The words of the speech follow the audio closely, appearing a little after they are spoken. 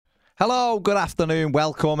Hello, good afternoon,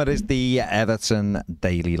 welcome. It is the Everton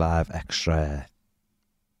Daily Live Extra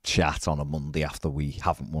chat on a Monday after we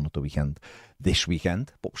haven't won at the weekend this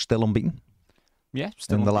weekend, but we're still unbeaten. Yeah,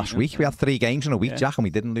 still in the unbeaten. last week. We had 3 games in a week, Jack, and we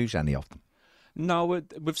didn't lose any of them. No,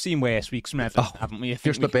 we've seen worse weeks from Everton, haven't we?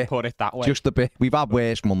 Just a bit. Put it that way. Just a bit. We've had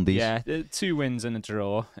worse Mondays. Yeah, 2 wins and a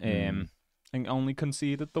draw. And only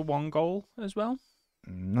conceded the 1 goal as well.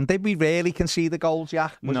 And did we really concede the goal,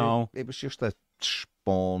 Jack? No. It was just a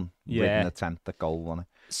spawn-ridden attempt at goal, wasn't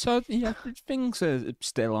it? So, yeah, things are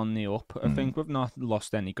still on the up. I think we've not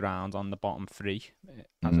lost any ground on the bottom 3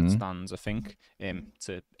 as it stands, I think.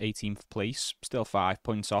 To 18th place, still 5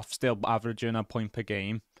 points off, still averaging a point per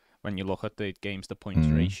game when you look at the games to points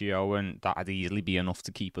ratio, and that'd easily be enough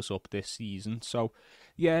to keep us up this season. So,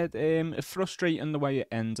 yeah, frustrating the way it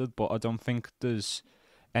ended, but I don't think there's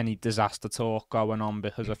any disaster talk going on,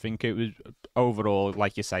 because I think it was overall,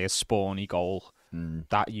 like you say, a spawny goal.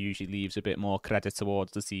 That usually leaves a bit more credit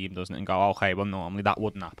towards the team, doesn't it? And go, okay, well, normally that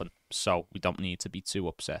wouldn't happen, so we don't need to be too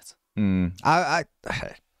upset. I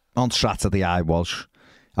on Saturday, I was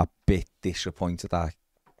a bit disappointed. I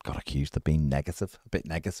got accused of being negative, a bit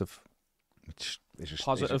negative. Which is just,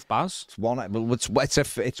 positive, Baz? It's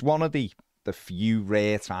one of the few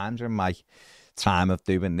rare times in my time of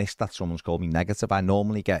doing this that someone's called me negative. I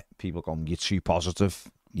normally get people going, "You're too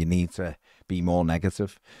positive. You need to be more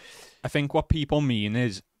negative." I think what people mean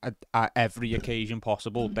is at every occasion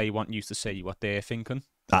possible, they want you to say what they're thinking.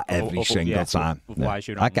 At every single time. Otherwise,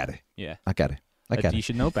 you're wrong. I get it. Yeah. I get it. You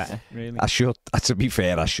should know better, really. I should. To be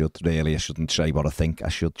fair, I should, really. I shouldn't say what I think. I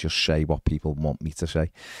should just say what people want me to say.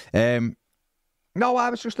 No, I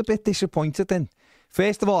was just a bit disappointed then.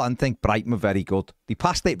 First of all, I think Brighton were very good. They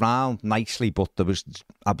passed it round nicely, but there was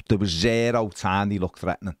 0 time they looked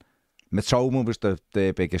threatening. Matoma was the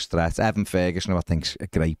biggest threat. Evan Ferguson, who I think's a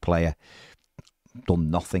great player,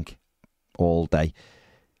 done nothing all day.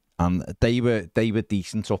 And they were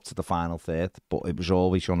decent up to the final third, but it was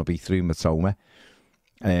always going to be through Matoma.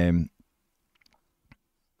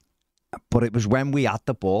 But it was when we had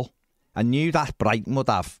the ball. I knew that Brighton would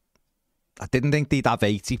have... I didn't think they'd have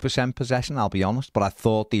 80% possession, I'll be honest, but I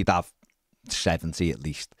thought they'd have 70 at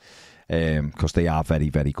least, because they are very,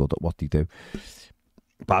 very good at what they do.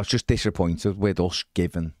 But I was just disappointed with us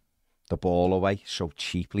giving the ball away so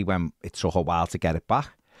cheaply when it took a while to get it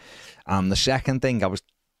back. And the second thing, I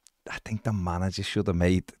think the manager should have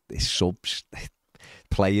made his subs.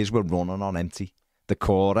 Players were running on empty. The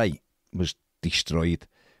core was destroyed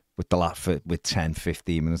with 10,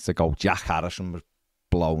 15 minutes to go. Jack Harrison was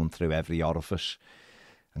blowing through every orifice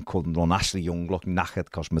and couldn't run. Ashley Young looked knackered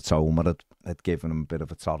because Matoma had given him a bit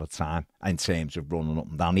of a torrid time in terms of running up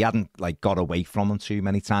and down. He hadn't got away from him too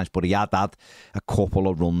many times, but he had a couple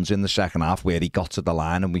of runs in the second half where he got to the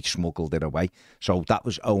line and we smuggled it away. So that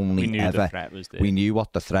was only we knew ever. The threat was there. We knew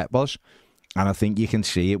what the threat was. And I think you can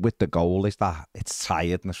see it with the goal, is that it's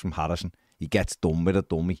tiredness from Harrison. He gets done with a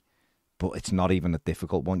dummy, but it's not even a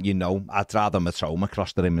difficult one. I'd rather Matoma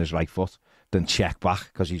cross the rim with his right foot than check back,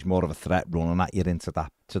 because he's more of a threat running at you into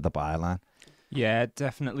the byline. Yeah,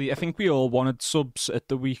 definitely. I think we all wanted subs at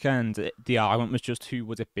the weekend. The argument was just who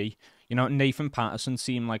would it be? Nathan Patterson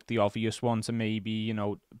seemed like the obvious one to maybe,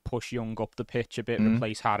 push Young up the pitch a bit,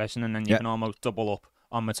 replace Harrison, and then you can almost double up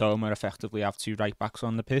on Matoma, effectively have 2 right backs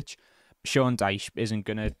on the pitch. Sean Dyche isn't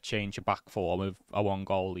going to change a back four with a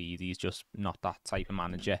 1-goal lead. He's just not that type of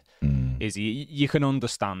manager, is he? You can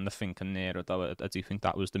understand the thinking there, though. I do think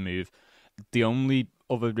that was the move. The only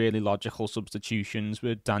other really logical substitutions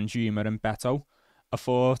were Danjuma and Beto. I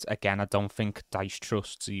thought, again, I don't think Dyche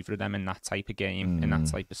trusts either of them in that type of game, in that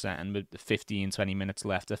type of setting, with 15, 20 minutes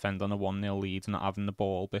left, defend on a 1-0 lead, not having the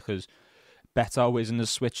ball, because Beto isn't as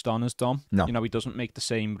switched on as Dom. No. He doesn't make the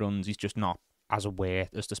same runs. He's just not as aware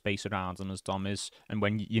as the space around him as Dom is. And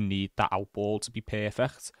when you need that out ball to be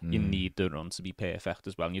perfect, you need the run to be perfect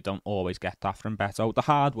as well. And you don't always get that from Beto. The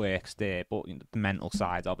hard work's there, but the mental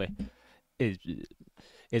side of it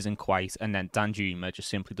isn't quite. And then Danjuma just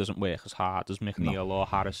simply doesn't work as hard as McNeil or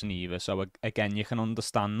Harrison either. So again, you can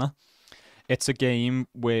understand that. It's a game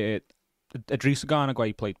where Idrissa Gana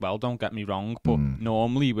played well, don't get me wrong, but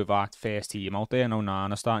normally with our first team out there,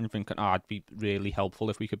 Onana starting thinking, it'd be really helpful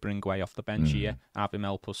if we could bring Gueye off the bench here, have him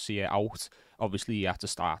help us see it out. Obviously, he had to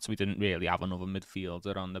start, so we didn't really have another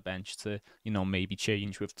midfielder on the bench to, maybe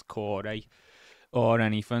change with the core or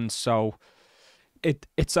anything. So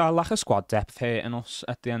it's our lack of squad depth hurting us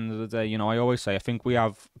at the end of the day. I always say I think we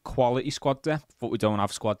have quality squad depth, but we don't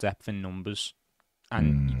have squad depth in numbers.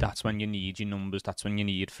 And that's when you need your numbers. That's when you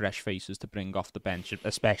need fresh faces to bring off the bench,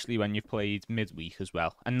 especially when you've played midweek as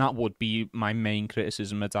well. And that would be my main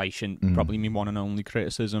criticism of Dyson, probably my one and only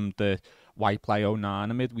criticism, that why play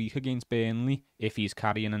Onana midweek against Burnley if he's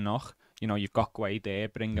carrying a knock? You know, you've got Guay there,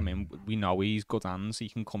 bring him in. We know he's good hands. He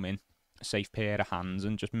can come in, a safe pair of hands,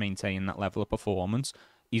 and just maintain that level of performance.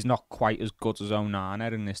 He's not quite as good as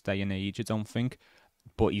Onana in this day and age, I don't think,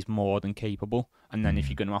 but he's more than capable. And then if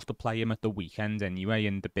you're going to have to play him at the weekend anyway,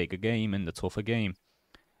 in the bigger game, in the tougher game,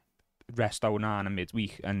 rest Onana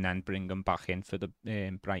midweek and then bring him back in for the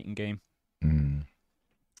Brighton game.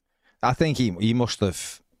 I think he must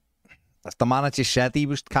have... As the manager said, he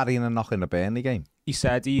was carrying a knock in the Burnley game. He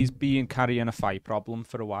said he's been carrying a thigh problem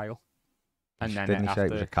for a while. And then Didn't he say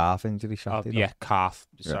it was a calf injury? Yeah, calf.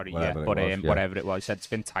 Sorry, whatever it was. He said it's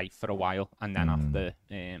been tight for a while. And then after...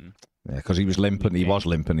 Yeah, because he was limping. He was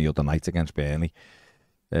limping the other night against Burnley.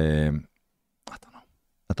 I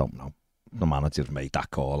don't know. The manager's made that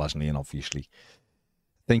call, hasn't he? And obviously,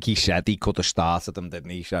 I think he said he could have started him, didn't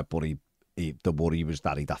he? He said, but the worry was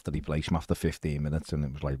that he'd have to replace him after 15 minutes. And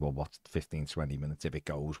it was like, well, what's 15, 20 minutes? If it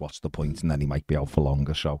goes, what's the point? And then he might be out for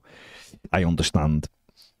longer. So I understand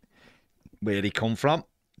where he come from.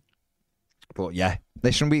 But yeah,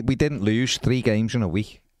 listen, we didn't lose 3 games in a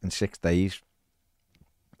week in 6 days.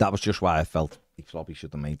 That was just why I felt he probably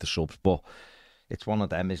should have made the subs. But it's one of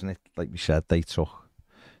them, isn't it? Like we said, it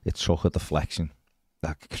took a deflection.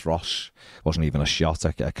 That cross wasn't even a shot,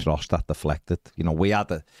 a cross that deflected. You know, we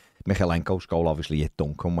had Michalenko's goal, obviously hit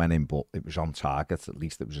Duncan went in, but it was on target. At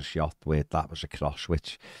least it was a shot where that was a cross,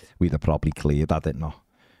 which we'd have probably cleared had it not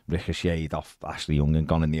ricocheted off Ashley Young and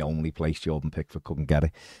gone in the only place Jordan Pickford couldn't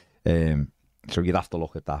get it. So you'd have to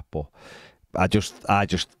look at that. But I just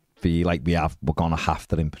feel like we're going to have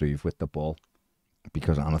to improve with the ball,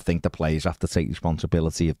 and I think the players have to take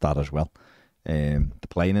responsibility of that as well. They're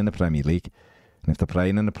playing in the Premier League, and if they're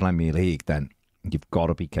playing in the Premier League, then you've got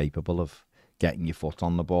to be capable of getting your foot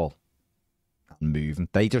on the ball and moving.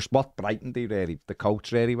 They just, what Brighton do really, the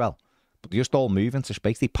coach really well, but they just all move into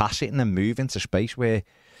space. They pass it and then move into space, where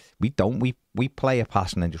we don't. We play a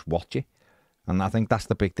pass and then just watch it, and I think that's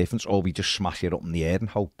the big difference. Or we just smash it up in the air and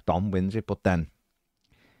hope Dom wins it, but then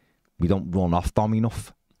we don't run off Dom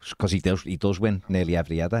enough, because he does win nearly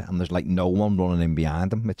every header, and there's like no one running in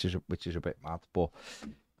behind him, which is a bit mad. But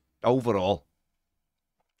overall,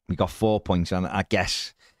 we got 4 points, and I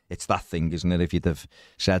guess it's that thing, isn't it? If you'd have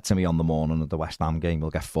said to me on the morning of the West Ham game, we'll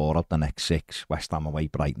get 4 out the next 6, West Ham away,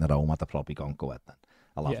 Brighton at home, I'd have probably gone, go ahead then.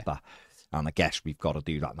 I'll have that. And I guess we've got to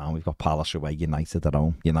do that now. We've got Palace away, United at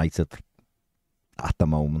home. United, at the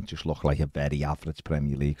moment, just look like a very average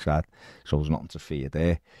Premier League side, so there's nothing to fear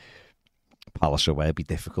there. Palace away would be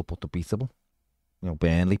difficult, but they're beatable. You know,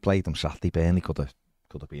 Burnley played them Saturday. Burnley could have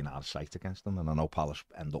been out of sight against them, and I know Palace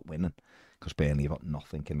end up winning because Burnley have got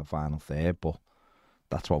nothing in the final third, but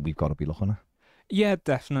that's what we've got to be looking at. Yeah,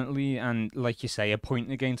 definitely. And like you say, a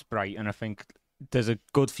point against Brighton, I think there's a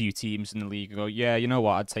good few teams in the league who go, yeah, you know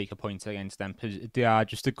what, I'd take a point against them, because they are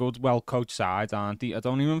just a good, well-coached side, aren't they? I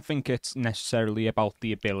don't even think it's necessarily about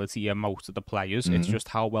the ability of most of the players. It's just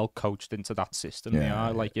how well coached into that system they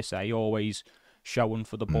are. Like you say, always showing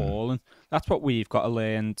for the ball, and that's what we've got to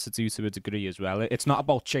learn to do to a degree as well. It's not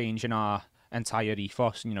about changing our entire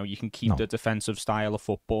ethos. You know, you can keep the defensive style of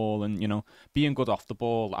football, and, you know, being good off the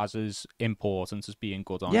ball as important as being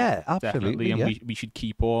good on it. Yeah, absolutely. Definitely. And we should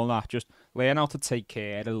keep all that. Just learn how to take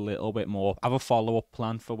care a little bit more. Have a follow-up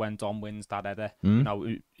plan for when Dom wins that header.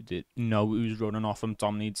 Know who's running off him.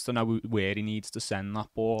 Dom needs to know where he needs to send that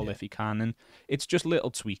ball if he can. And it's just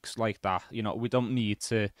little tweaks like that. You know, we don't need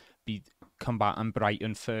to be combating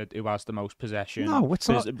Brighton for who has the most possession. No, it's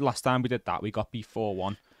not. Last time we did that, we got beat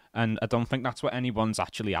 4-1. And I don't think that's what anyone's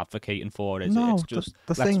actually advocating for, is no, it? It's just,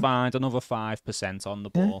 let's find another 5% on the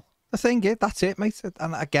ball. The thing is, that's it, mate.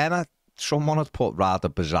 And again, someone had put rather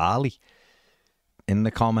bizarrely in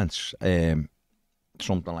the comments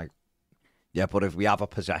something like, yeah, but if we have a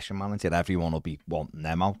possession manager, everyone will be wanting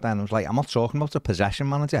them out then. I was like, I'm not talking about a possession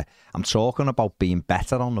manager. I'm talking about being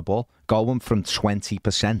better on the ball, going from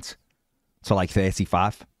 20% to like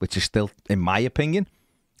 35%, which is still, in my opinion,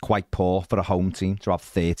 quite poor for a home team to have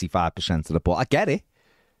 35% of the ball. I get it.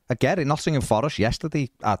 Nottingham Forest yesterday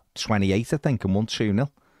at 28, I think, and won 2-0.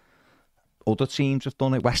 Other teams have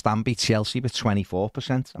done it. West Ham beat Chelsea with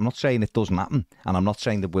 24%. I'm not saying it doesn't happen, and I'm not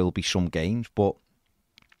saying there will be some games, but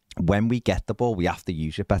when we get the ball, we have to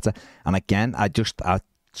use it better. And again, I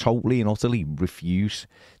totally and utterly refuse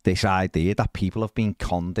this idea that people have been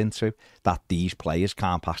conned into, that these players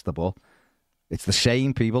can't pass the ball. It's the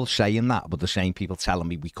same people saying that, but the same people telling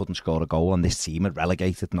me we couldn't score a goal and this team had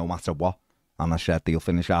relegated no matter what. And I said they'll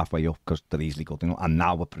finish halfway up because they're easily good enough. And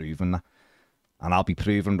now we're proving that. And I'll be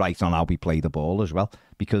proven right on how we play the ball as well.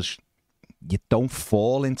 Because you don't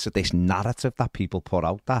fall into this narrative that people put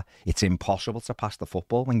out that it's impossible to pass the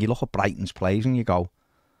football. When you look at Brighton's plays and you go,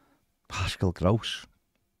 Pascal Gross,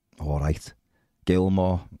 all right.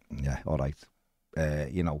 Gilmore, yeah, all right.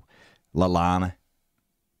 Lallana,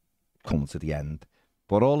 coming to the end.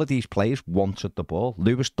 But all of these players wanted the ball.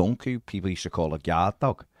 Lewis Dunk, who people used to call a yard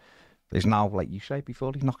dog, is now, like you say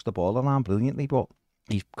before, he knocks the ball around brilliantly, but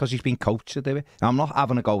because he's been coached to do it. And I'm not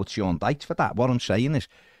having a go at Sean Dyche for that. What I'm saying is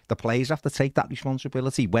the players have to take that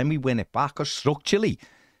responsibility when we win it back, because structurally,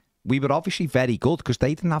 we were obviously very good because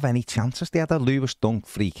they didn't have any chances. They had a Lewis Dunk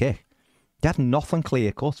free kick. They had nothing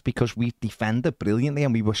clear cut because we defended brilliantly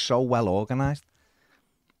and we were so well organised.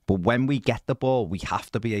 But when we get the ball, we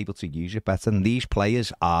have to be able to use it better. And these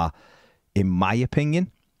players are, in my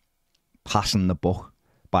opinion, passing the buck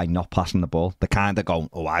by not passing the ball. They're kind of going,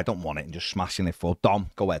 oh, I don't want it, and just smashing it for Dom.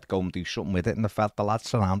 Go ahead, go and do something with it. And the lads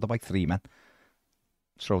surrounded by 3 men.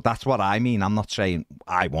 So that's what I mean. I'm not saying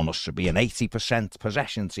I want us to be an 80%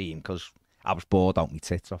 possession team because I was bored out my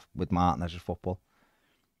tits off with Martinez's football.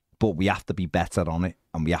 But we have to be better on it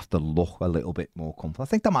and we have to look a little bit more comfortable. I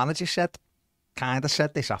think the manager kind of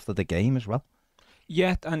said this after the game as well.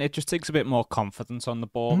 Yeah, and it just takes a bit more confidence on the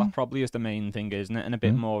ball. That probably is the main thing, isn't it? And a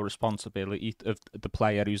bit more responsibility of the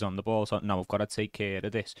player who's on the ball. So, no, we've got to take care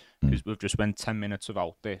of this because we've just went 10 minutes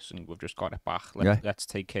without this and we've just got it back. Let's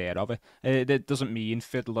take care of it. It doesn't mean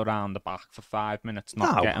fiddle around the back for 5 minutes,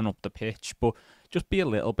 not getting up the pitch, but just be a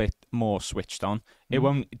little bit more switched on. It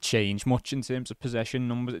won't change much in terms of possession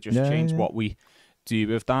numbers. It just changes what we do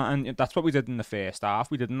with that. And that's what we did in the first half.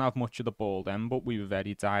 We didn't have much of the ball then, but we were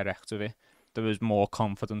very direct with it. There was more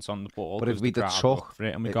confidence on the ball. But if we'd have took for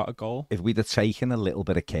it and we got a goal. If we'd have taken a little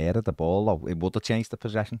bit of care of the ball, though, it would have changed the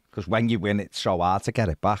possession. Because when you win, it's so hard to get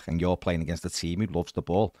it back, and you're playing against a team who loves the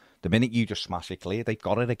ball. The minute you just smash it clear, they've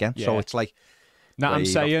got it again. Yeah. So it's like. No, I'm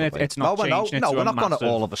saying it's not changing. No, we're not going to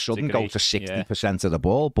all of a sudden go to 60% of the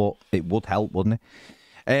ball, but it would help, wouldn't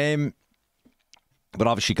it? We're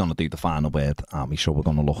obviously going to do the final word, aren't we? So we're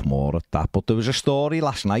going to look more at that. But there was a story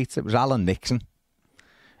last night. It was Alan Nixon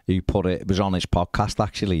who put it. It was on his podcast,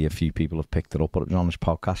 actually. A few people have picked it up, but it was on his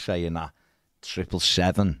podcast saying that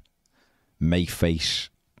 777 may face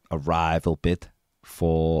a rival bid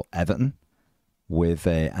for Everton with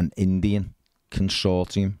an Indian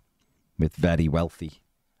consortium with very wealthy,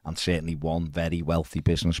 and certainly one very wealthy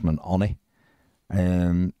businessman on it.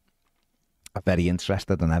 I'm very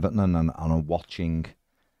interested in Everton and I'm watching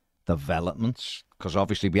developments, because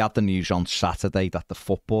obviously we had the news on Saturday that the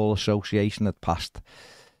Football Association had passed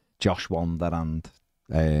Josh Wander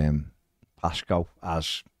and Pasco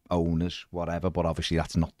as owners, whatever, but obviously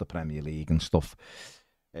that's not the Premier League and stuff.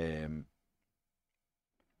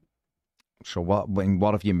 So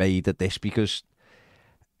what have you made of this? Because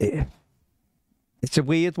it's a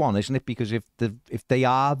weird one, isn't it? Because if they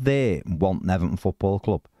are there and want Everton Football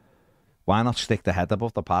Club, why not stick the head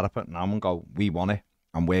above the parapet now and go, we want it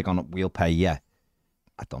and we'll pay you.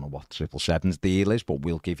 I don't know what 777's deal is, but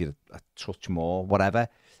we'll give you a touch more, whatever,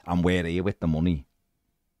 and we're here with the money.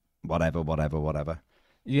 Whatever.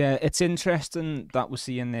 Yeah, it's interesting that we're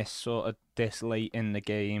seeing this this late in the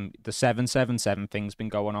game. The 777 thing's been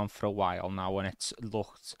going on for a while now, and it's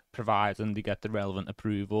looked, providing they get the relevant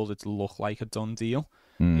approvals, it's looked like a done deal.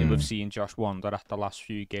 Yeah, we've seen Josh Wander at the last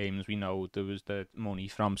few games. We know there was the money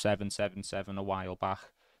from 777 a while back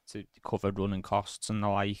to cover running costs and the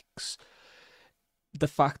likes. The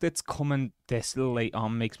fact it's coming this late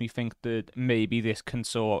on makes me think that maybe this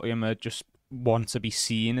consortium are just want to be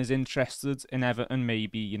seen as interested in Everton.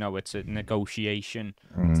 Maybe, it's a negotiation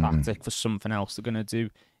tactic for something else they're going to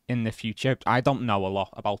do in the future. I don't know a lot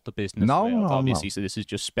about the business world, obviously, so this is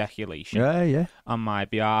just speculation on my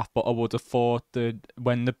behalf, but I would have thought that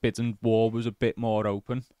when the bidding war was a bit more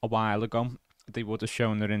open a while ago, they would have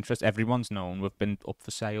shown their interest. Everyone's known we've been up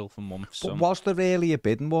for sale for months. But was there really a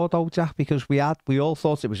bidding war though, Jack? Because we all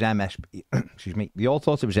thought it was MSP. Excuse me. We all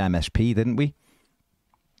thought it was MSP, didn't we?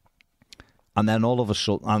 And then all of a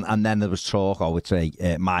sudden, and then there was talk, it's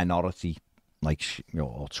a minority, like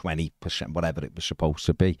 20%, whatever it was supposed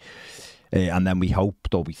to be. And then we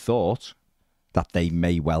hoped, or we thought, that they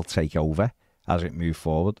may well take over as it moved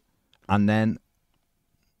forward. And then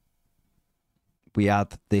we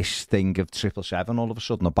had this thing of 777 all of a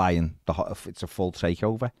sudden, buying it's a full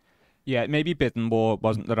takeover. Yeah, maybe bidding war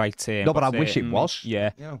wasn't the right term. No, but I wish it was.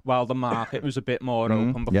 Yeah. While the market was a bit more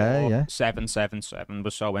open before 777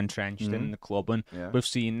 was so entrenched in the club, and we've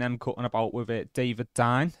seen them cutting about with it. David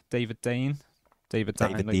Dane.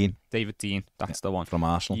 David Dean, that's the one. From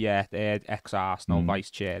Arsenal. Yeah, ex-Arsenal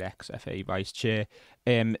vice chair, ex-FA vice chair.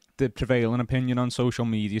 The prevailing opinion on social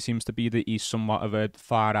media seems to be that he's somewhat of a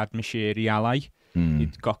Farhad Moshiri ally.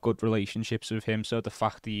 He's got good relationships with him, so the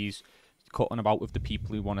fact he's cutting about with the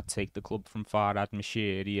people who want to take the club from Farhad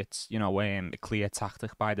Moshiri, it's, you know, a clear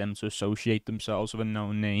tactic by them to associate themselves with a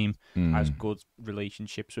known name, has good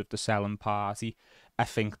relationships with the selling party. I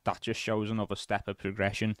think that just shows another step of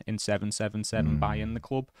progression in 777 buying the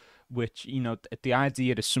club, which, you know, the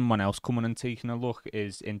idea of someone else coming and taking a look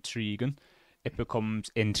is intriguing. It becomes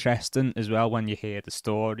interesting as well when you hear the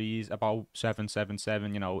stories about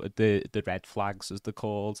 777, you know, the red flags as they're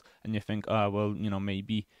called, and you think, oh, well, you know,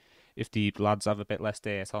 maybe if the lads have a bit less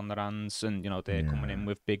dirt on their hands and, you know, they're coming in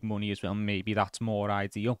with big money as well, maybe that's more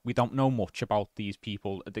ideal. We don't know much about these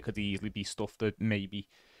people. There could easily be stuff that maybe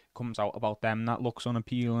comes out about them that looks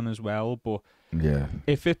unappealing as well. But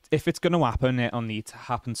if it's going to happen, it'll need to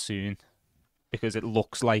happen soon, because it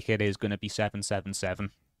looks like it is going to be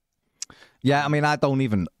 777. Yeah, I mean, I don't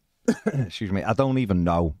even I don't even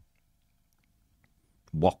know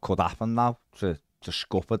what could happen now to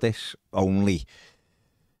scupper this. Only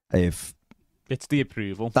if it's the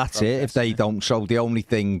approval. That's process, it. If they don't, so the only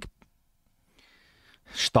thing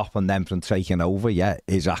stopping them from taking over,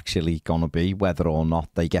 is actually going to be whether or not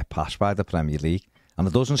they get passed by the Premier League. And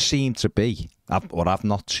it doesn't seem to be, I've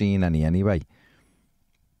not seen any anyway,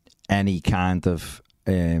 any kind of,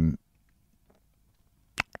 how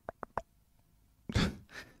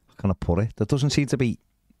can I put it? There doesn't seem to be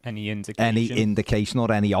any indication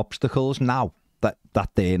or any obstacles now that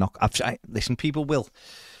they're not. Listen, people will.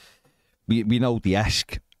 We know the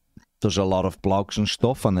Esk does a lot of blogs and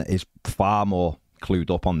stuff, and is far more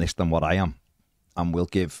clued up on this than what I am, and will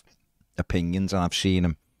give opinions. And I've seen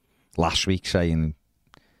him last week hinting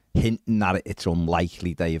that it's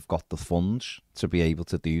unlikely they have got the funds to be able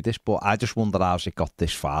to do this. But I just wonder how's it got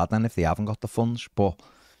this far then if they haven't got the funds. But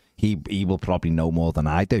he will probably know more than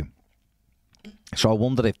I do. So I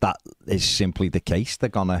wonder if that is simply the case.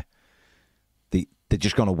 They're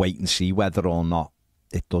just gonna wait and see whether or not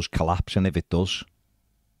it does collapse, and if it does,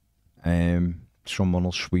 someone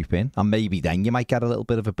will swoop in, and maybe then you might get a little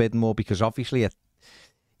bit of a bid more, because obviously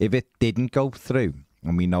if it didn't go through,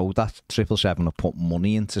 and we know that 777 have put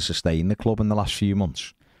money in to sustain the club in the last few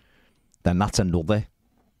months, then that's another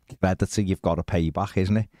creditor you've got to pay back,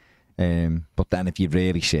 isn't it? But then if you're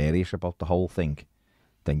really serious about the whole thing,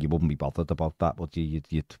 then you wouldn't be bothered about that, but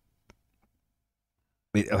you'd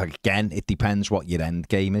again, it depends what your end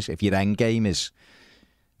game is. If your end game is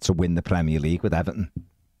to win the Premier League with Everton,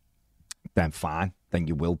 then fine. Then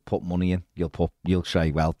you will put money in. You'll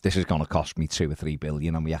say, well, this is going to cost me 2 or 3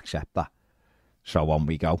 billion, and we accept that. So on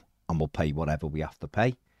we go, and we'll pay whatever we have to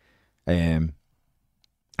pay. I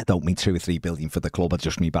don't mean 2 or 3 billion for the club. I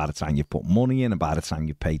just mean by the time you've put money in, and by the time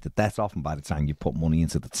you've paid the debt off, and by the time you put money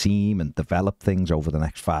into the team and develop things over the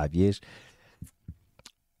next 5 years.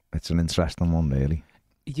 It's an interesting one, really.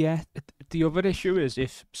 Yeah, the other issue is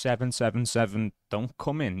if 777 don't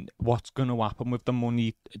come in, what's going to happen with the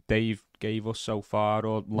money Dave gave us so far?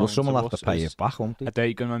 Or someone will have to pay it back, won't they? Are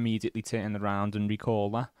they going to immediately turn around and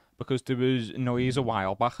recall that? Because there was noise a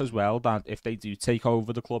while back as well that if they do take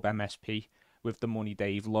over the club, MSP, with the money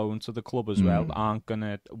Dave loaned to the club as well, aren't going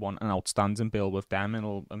to want an outstanding bill with them, and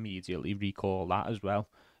will immediately recall that as well.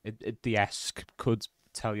 The Esk could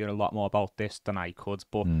tell you a lot more about this than I could,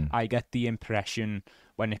 but I get the impression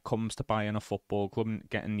when it comes to buying a football club and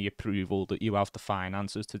getting the approval that you have the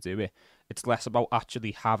finances to do it, it's less about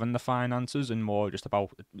actually having the finances and more just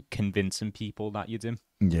about convincing people that you do.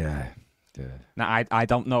 Yeah. Now, I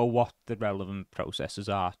don't know what the relevant processes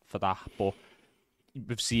are for that, but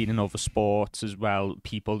we've seen in other sports as well,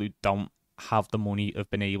 people who don't have the money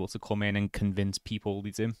have been able to come in and convince people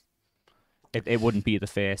they do. It wouldn't be the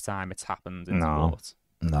first time it's happened in sport.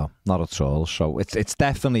 No, not at all. So it's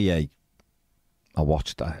definitely a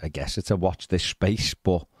watch this space,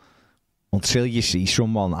 but until you see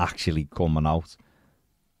someone actually coming out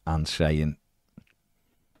and saying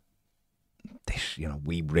this, you know,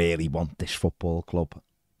 we really want this football club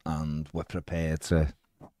and we're prepared to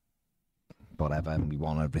whatever, and we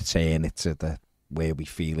want to return it to the where we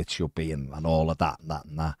feel it should be, and all of that,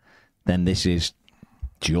 then this is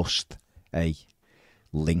just a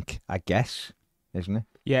link, I guess, isn't it?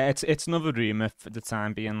 Yeah, it's another rumour for the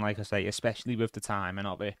time being, like I say, especially with the timing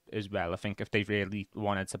of it as well. I think if they really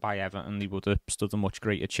wanted to buy Everton, they would have stood a much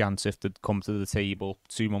greater chance if they'd come to the table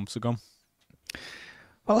 2 months ago.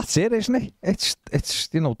 Well, that's it, isn't it? It's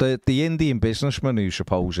you know, the Indian businessman who's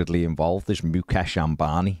supposedly involved is Mukesh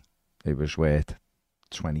Ambani, who was worth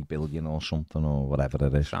 20 billion or something, or whatever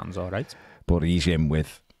it is. Sounds all right. But he's in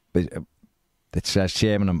with, it says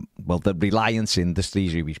chairman, well, the Reliance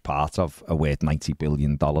Industries, who he's part of, are worth $90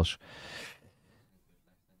 billion.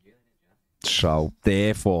 So,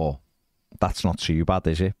 therefore, that's not too bad,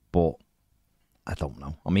 is it? But I don't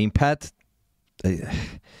know. I mean, Ped,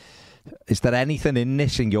 is there anything in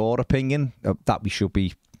this, in your opinion, that we should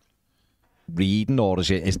be reading, or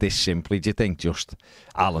is this simply, do you think, just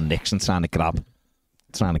Alan Nixon trying to grab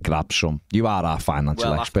some? You are our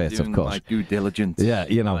financial expert, of course. My due diligence. Yeah,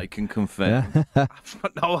 you know, I can confirm. Yeah.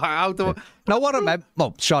 No, how do? No, what I meant.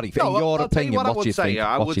 No, sorry. In your opinion, what do you think?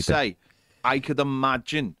 I would say, I could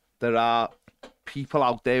imagine there are people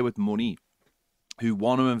out there with money who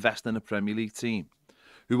want to invest in a Premier League team,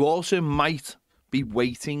 who also might be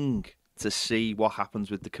waiting to see what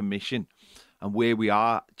happens with the commission and where we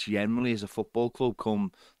are generally as a football club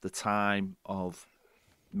come the time of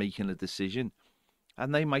making a decision.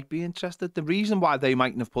 And they might be interested. The reason why they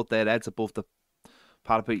mightn't have put their heads above the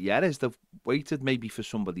parapet yet is they've waited maybe for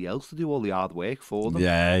somebody else to do all the hard work for them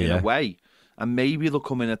in a way. And maybe they'll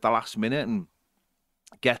come in at the last minute and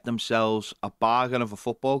get themselves a bargain of a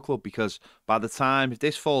football club, because by the time, if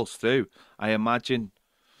this falls through, I imagine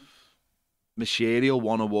Mashiri will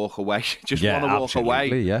want to walk away. Just want to walk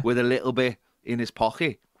away with a little bit in his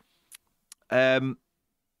pocket. And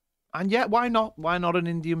yet, why not? Why not an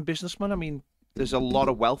Indian businessman? I mean, there's a lot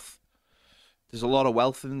of wealth. There's a lot of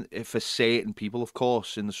wealth for certain people, of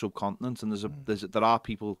course, in the subcontinent, and there are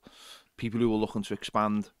people who are looking to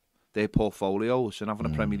expand their portfolios, and having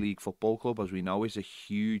a Premier League football club, as we know, is a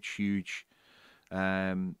huge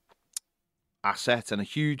asset, and a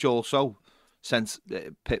huge also sense.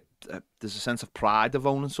 There's a sense of pride of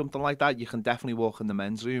owning something like that. You can definitely walk in the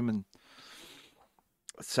men's room and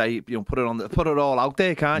say, put it all out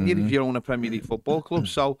there, can't you? If you own a Premier League football club,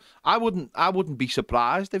 so I wouldn't be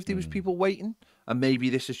surprised if there was people waiting, and maybe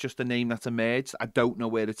this is just a name that's emerged. I don't know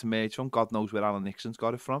where it's emerged from. God knows where Alan Nixon's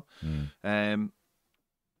got it from.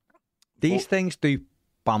 These things do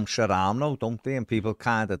bounce around, though, don't they? And people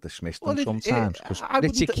kind of dismiss them sometimes. Because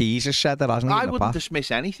Richie Keys has said that, hasn't he? I wouldn't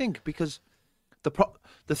dismiss anything, because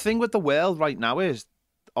the thing with the world right now is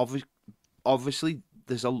obviously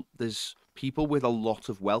there's people with a lot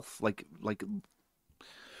of wealth, like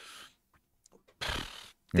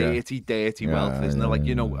dirty wealth, isn't it? Like,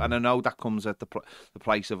 and I know that comes at the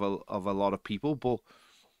price of a lot of people, but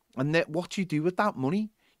what do you do with that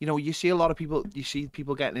money? You see a lot of people. You see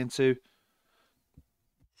people getting into.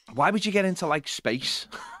 Why would you get into like space?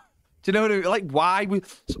 Do you know what I mean? Like, why would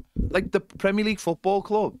the Premier League football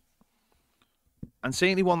club, and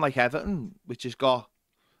certainly one like Everton, which has got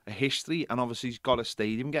a history and obviously has got a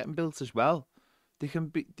stadium getting built as well. They can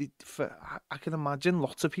be. I can imagine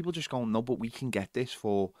lots of people just going, no, but we can get this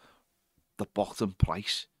for the bottom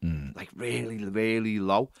price, like really, really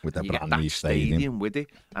low. With a brand new new stadium with it,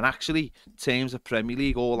 and actually, in terms of Premier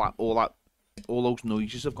League, all those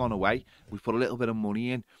noises have gone away. We put a little bit of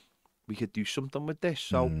money in. We could do something with this.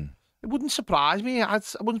 So it wouldn't surprise me. I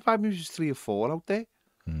wouldn't surprise me if there's 3 or 4 out there.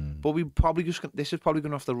 But this is probably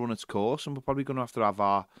going to have to run its course, and we're probably going to have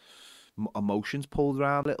our emotions pulled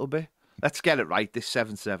around a little bit. Let's get it right. This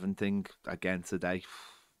 7-7 thing again today.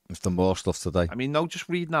 There's the more stuff today. I mean, just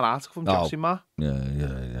reading that article from Josimar.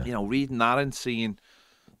 Yeah. Reading that and seeing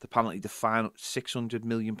apparently the final £600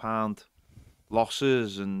 million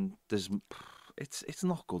losses, and it's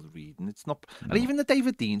not good reading. It's not, and even the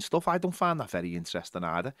David Dean stuff, I don't find that very interesting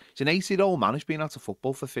either. He's an 80-year-old man who's been out of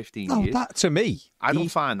football for 15 years. That to me, I don't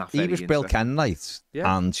find that very interesting. He was Bill Kenwright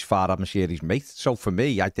and Farhad Mashiri's mate. So for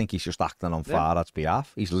me, I think he's just acting on Farhad's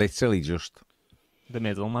behalf. He's literally just the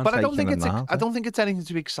middleman. But I don't think it's anything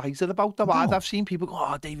to be excited about, though. No. I've seen people go,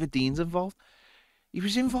 "Oh, David Dean's involved." He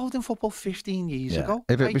was involved in football 15 years ago.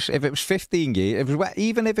 If it was 15 years,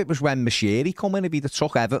 even if it was when Mashiri come in, if he'd have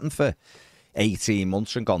took Everton for 18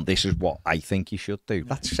 months and gone, this is what I think you should do.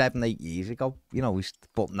 That's 7-8 years ago.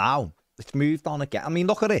 But now it's moved on again. I mean,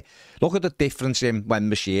 look at it. Look at the difference in when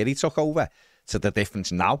Mashiri took over to the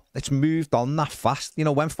difference now. It's moved on that fast.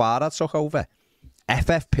 When Farhad took over,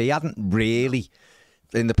 FFP hadn't really,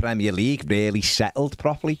 in the Premier League, really settled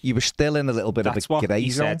properly. You were still in a little bit of a grey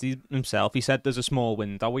zone. He said himself. He said there's a small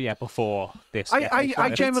window before this.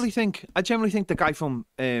 I generally think the guy from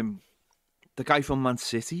the guy from Man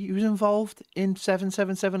City who's involved in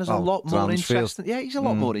 777 is a lot more interesting. Yeah, he's a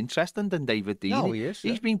lot more interesting than David Dean. No, he is.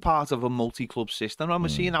 He's been part of a multi-club system, and we're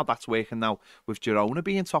seeing how that's working now with Girona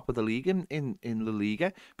being top of the league in La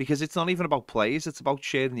Liga, because it's not even about players, it's about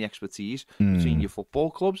sharing the expertise between your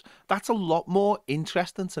football clubs. That's a lot more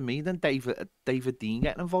interesting to me than David Dean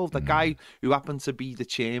getting involved. A guy who happened to be the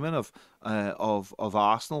chairman of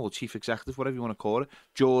Arsenal, or chief executive, whatever you want to call it,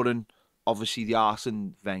 during obviously the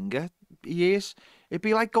Arsene Wenger years. It'd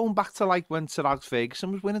be like going back to like when Sir Alex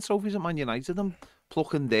Ferguson was winning trophies at Man United and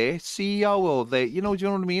plucking their CEO or their, do you know what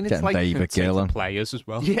I mean? It's like David Gillen players as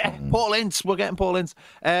well. Yeah, Paul Ince. We're getting Paul Ince.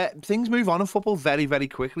 Things move on in football very, very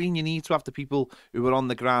quickly, and you need to have the people who are on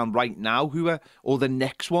the ground right now, or the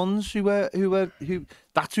next ones who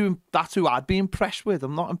that's who I'd be impressed with.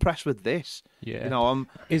 I'm not impressed with this. Yeah.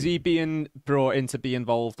 Is he being brought in to be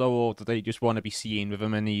involved though, or do they just want to be seen with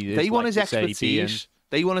him? And they want his expertise.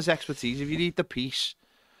 They want his expertise. If you read the piece,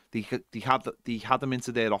 they had them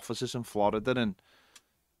into their offices in Florida, and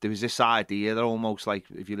there was this idea that almost like,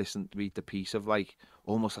 if you read the piece, of like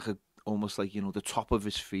almost like the top of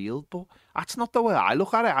his field, but that's not the way I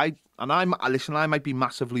look at it. I might be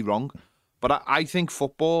massively wrong, but I think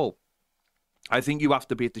football, I think you have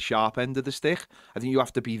to be at the sharp end of the stick. I think you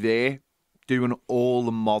have to be there doing all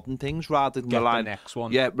the modern things rather than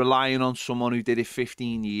relying on someone who did it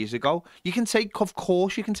 15 years ago. Of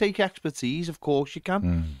course you can take expertise, of course you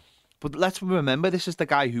can. But let's remember, this is the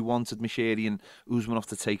guy who wanted Machiri and Usmanov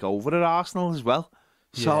to take over at Arsenal as well.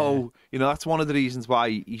 So, that's one of the reasons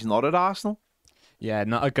why he's not at Arsenal. Yeah,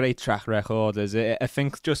 not a great track record, is it? I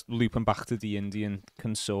think just looping back to the Indian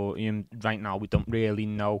consortium, right now we don't really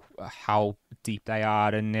know how deep they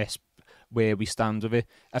are in this, where we stand with it.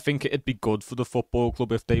 I think it'd be good for the football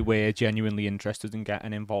club if they were genuinely interested in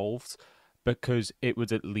getting involved, because it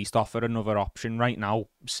would at least offer another option. Right now,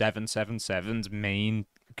 777's main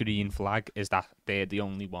green flag is that they're the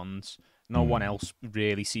only ones. No one else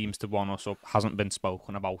really seems to want us up, hasn't been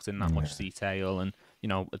spoken about in that much detail, and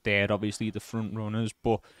they're obviously the front runners.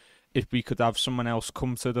 But if we could have someone else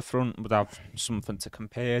come to the front, would have something to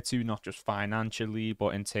compare to, not just financially,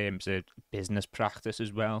 but in terms of business practice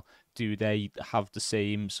as well. Do they have the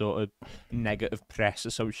same sort of negative press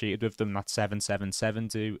associated with them that 777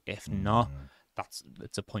 do? If not,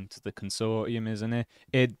 it's a point to the consortium, isn't it?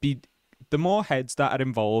 It'd be the more heads that are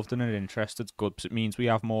involved and are interested, it's good, because it means we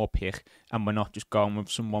have more pick and we're not just going with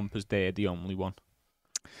someone because they're the only one.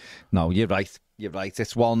 No, you're right.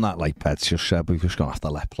 It's one that, like Pets just said, we're just going to have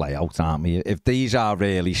to let play out, aren't we? If these are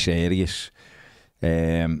really serious,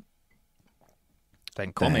 then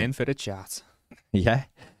come in for a chat. Yeah.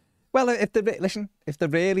 Well, if they're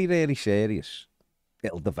really, really serious,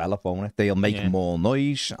 it'll develop, won't it? They'll make more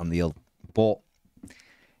noise, and but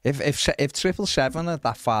if 777 are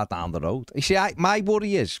that far down the road, you see, my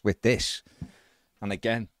worry is with this, and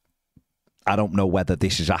again, I don't know whether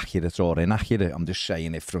this is accurate or inaccurate. I'm just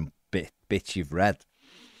saying it from bits you've read.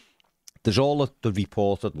 There's all of the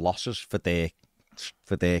reported losses for their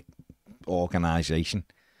organisation,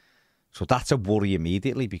 so that's a worry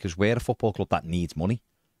immediately, because we're a football club that needs money.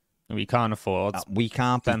 We can't afford. We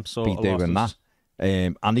can't be doing that.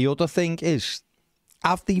 And the other thing is,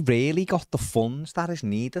 have they really got the funds that is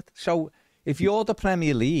needed? So if you're the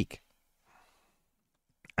Premier League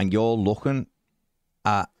and you're looking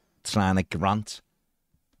at trying to grant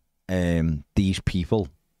these people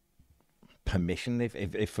permission,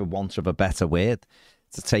 if for want of a better word,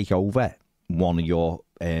 to take over one of your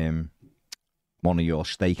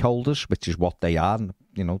stakeholders, which is what they are, the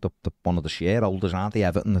one of the shareholders, aren't they?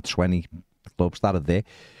 Everton, the 20 clubs that are there.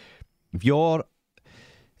 If you're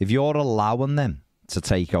allowing them to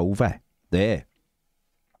take over there,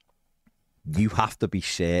 you have to be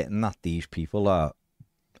certain that these people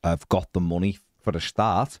have got the money for a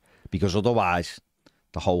start, because otherwise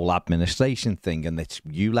the whole administration thing, and it's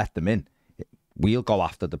you let them in, we'll go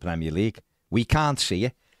after the Premier League. We can't see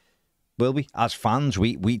it, will we? As fans,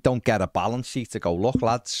 we don't get a balance sheet to go, look,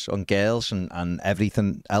 lads and girls and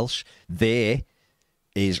everything else, there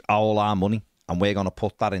is all our money, and we're going to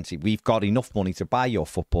put that into. We've got enough money to buy your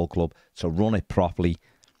football club, to run it properly,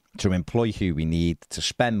 to employ who we need, to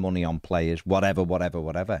spend money on players,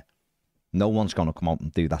 whatever. No one's going to come out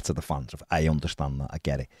and do that to the fans. I understand that. I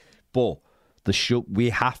get it. But we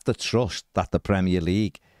have to trust that the Premier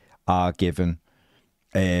League are given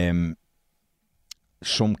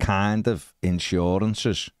some kind of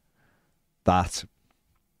insurances that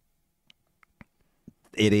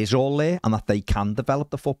it is all there, and that they can develop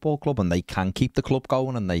the football club, and they can keep the club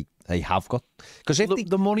going, and they have got, because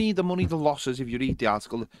the money, the losses. If you read the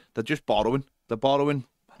article, they're just borrowing. They're borrowing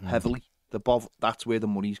heavily. That's where the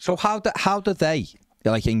money's. So how do they,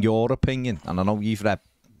 like in your opinion, and I know you've read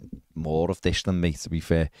more of this than me, to be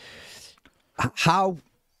fair, how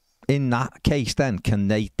in that case then can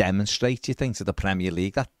they demonstrate, you think, to the Premier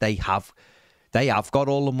League that they have got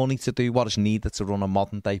all the money to do what is needed to run a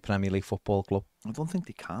modern day Premier League football club? I don't think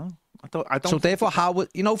they can. I don't. So therefore,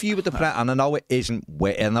 if you were the and I know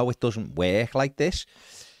it doesn't work like this,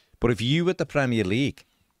 but if you were the Premier League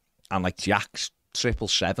and like Jack's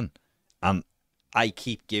 777, and I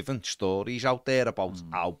keep giving stories out there about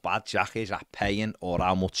how bad Jack is at paying, or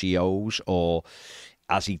how much he owes, or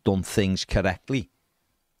has he done things correctly,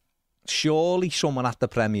 surely someone at the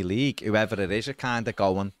Premier League, whoever it is, are kind of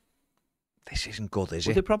going, this isn't good, is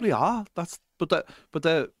it? They probably are. But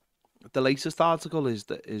the latest article is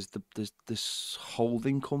this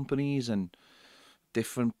holding companies and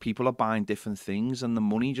different people are buying different things, and the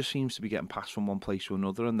money just seems to be getting passed from one place to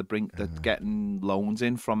another, and they're getting loans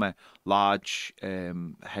in from a large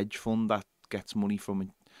hedge fund that gets money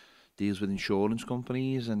from deals with insurance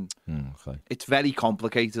companies, and it's very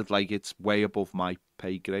complicated. Like, it's way above my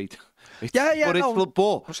pay grade. But I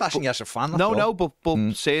was asking you as a fan.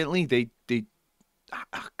 But certainly they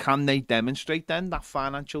can they demonstrate then that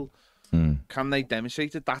financial. Can they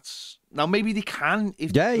demonstrate it? That's now maybe they can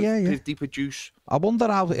if they produce. I wonder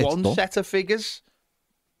how it's one done. set of figures.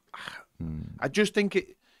 I just think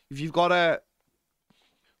if you've got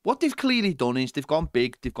what they've clearly done is they've gone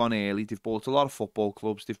big, they've gone early, they've bought a lot of football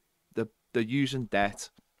clubs, they're using debt,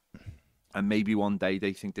 and maybe one day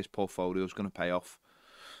they think this portfolio is going to pay off,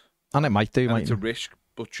 and it might do. It's a risk,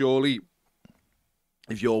 but surely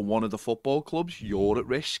if you're one of the football clubs, you're at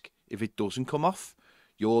risk if it doesn't come off.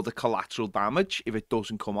 You're the collateral damage if it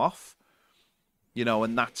doesn't come off,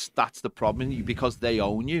 and that's the problem. Because they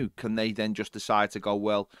own you, can they then just decide to go,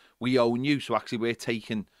 well, we own you, so actually we're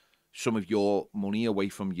taking some of your money away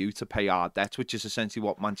from you to pay our debt, which is essentially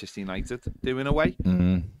what Manchester United do in a way.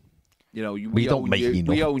 Mm. We don't make enough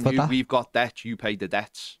we own for you, that. we've got debt, you pay the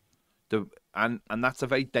debts. And that's a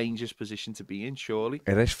very dangerous position to be in, surely.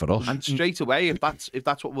 It is for us. And straight away, if that's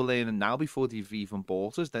what we're learning now before they've even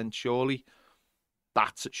bought us, then surely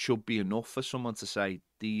that should be enough for someone to say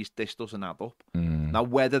this doesn't add up. Now,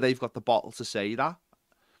 whether they've got the bottle to say that,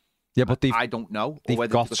 but I don't know. They've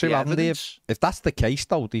got to, haven't they? If that's the case,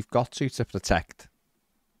 though, they've got to protect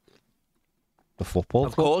the football.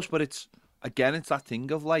 Of course, but it's that thing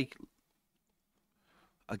of like,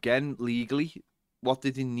 legally, what do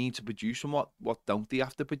they need to produce and what don't they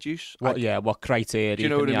have to produce? What criteria? Do you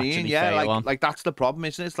know what I mean? Yeah, like that's the problem,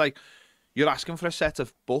 isn't it? It's like, you're asking for a set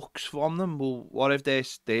of books from them. Well, what if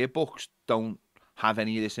their books don't have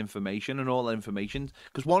any of this information and all that information?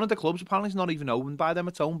 Because one of the clubs apparently is not even owned by them.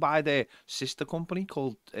 It's owned by their sister company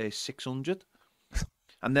called 600.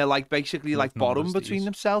 And they're like basically like borrowing between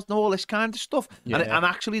themselves and all this kind of stuff. Yeah. And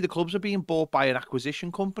actually the clubs are being bought by an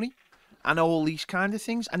acquisition company and all these kind of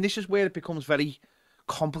things. And this is where it becomes very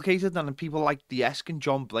complicated. And people like Diesk and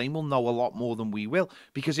John Blaine will know a lot more than we will.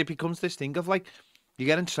 Because it becomes this thing of like, you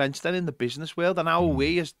get entrenched then in the business world, and how are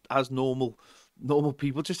we as normal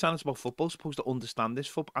people just trying to about football supposed to understand this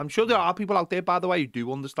football? I'm sure there are people out there, by the way, who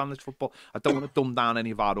do understand this football. I don't want to dumb down any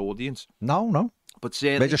of our audience. No. But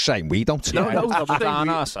certainly, we're just saying we don't. We're not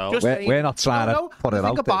trying to put it out.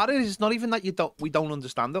 Think about it. It's not even that we don't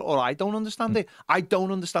understand it, or I don't understand it. I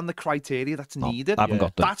don't understand the criteria that's needed. I haven't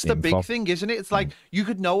got the That's the big thing, isn't it? It's like you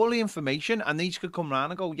could know all the information, and these could come around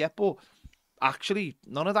and go, but actually,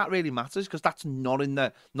 none of that really matters because that's none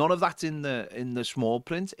of that's in the small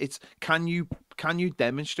print. It's can you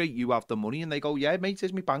demonstrate you have the money? And they go, yeah, mate,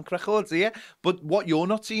 here's my bank records here. But what you're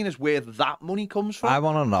not seeing is where that money comes from. I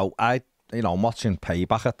want to know. I'm watching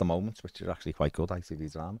Payback at the moment, which is actually quite good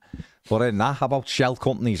ITV drama. But in that, how about shell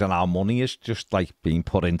companies and our money is just like being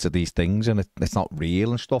put into these things and it's not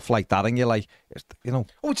real and stuff like that. And you're like, Oh,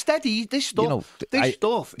 it's steady. This stuff,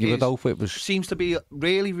 seems to be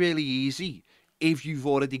really, really easy if you've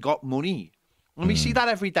already got money. And we see that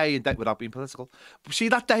every day in day, without being political. We see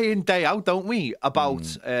that day in, day out, don't we?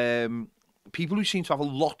 About people who seem to have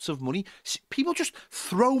lots of money. People just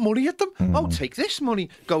throw money at them. Oh, take this money,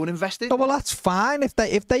 go and invest it. Oh, well, that's fine if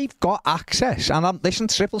they've got access. And listen,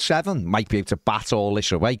 777 might be able to bat all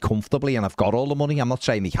this away comfortably, and I've got all the money. I'm not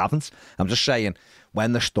saying they haven't. I'm just saying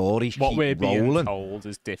when the stories keep rolling, being told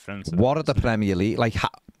is different. What are the Premier League like?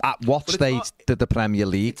 At what stage did the Premier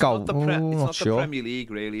League go? It's not the Premier League,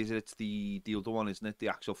 really, is it? It's the other one, isn't it? The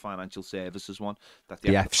actual financial services one. That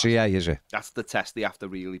the FCA, is it? That's the test they have to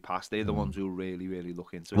really pass. They're the ones who really, really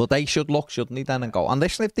look into it. Well, they should look, shouldn't they, then, and go. And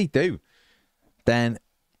listen, if they do, then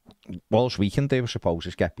all we can do, I suppose,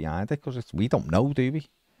 is get behind it, because we don't know, do we?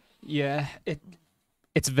 Yeah,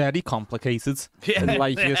 It's very complicated, Yeah.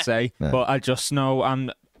 like you say. Yeah. But I just know,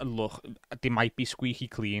 and look, they might be squeaky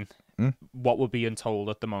clean. What we're being told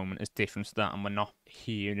at the moment is different to that, and we're not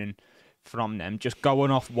hearing from them. Just going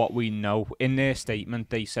off what we know. In their statement,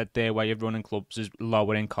 they said their way of running clubs is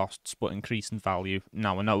lowering costs but increasing value.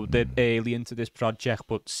 Now, I know they're early into this project,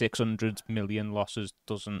 but 600 million losses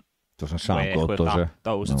doesn't sound work good, with does that. it?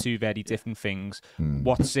 Those are two very different things.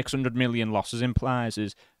 What 600 million losses implies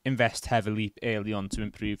is invest heavily early on to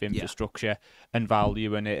improve infrastructure and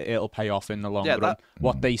value, and it'll pay off in the long run.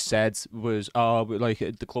 What they said was, like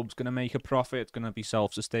the club's going to make a profit, it's going to be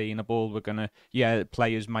self-sustainable, we're going to,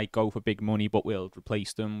 players might go for big money, but we'll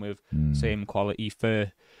replace them with same quality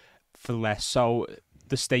for less. So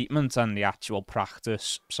the statement and the actual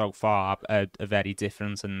practice so far are very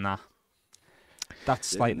different, and that's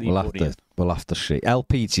slightly worrying. We'll have to see.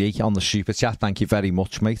 LPG on the super chat, thank you very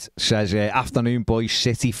much, mate. Says, afternoon, boys,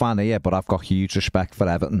 City fan here, but I've got huge respect for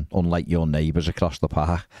Everton, unlike your neighbours across the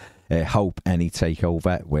park. Hope any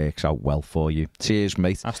takeover works out well for you. Cheers,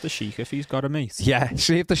 mate. Ask the Sheik if he's got a mate. Yeah,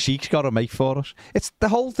 see if the Sheik's got a mate for us. It's the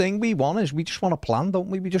whole thing we want is we just want a plan, don't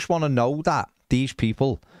we? We just want to know that these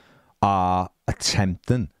people are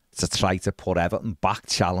attempting to try to put Everton back,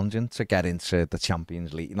 challenging to get into the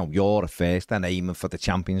Champions League. You know, you're at first then aiming for the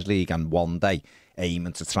Champions League, and one day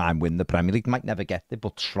aiming to try and win the Premier League. Might never get there,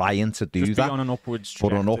 but trying to do just that. Be on an upward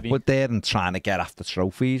put an upward there and trying to get after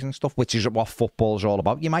trophies and stuff, which is what football's all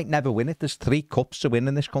about. You might never win it. There's 3 cups to win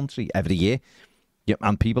in this country every year.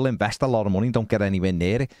 And people invest a lot of money, don't get anywhere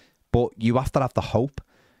near it. But you have to have the hope.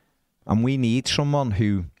 And we need someone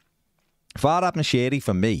who... Farhad Moshiri,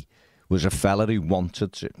 for me, was a fella who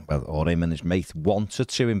wanted to, or him and his mate, wanted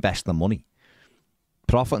to invest the money.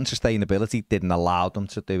 Profit and sustainability didn't allow them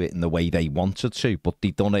to do it in the way they wanted to, but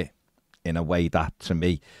they done it in a way that, to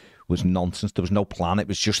me, was nonsense. There was no plan. It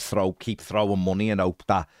was just keep throwing money and hope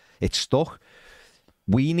that it stuck.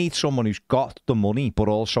 We need someone who's got the money, but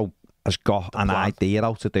also has got an idea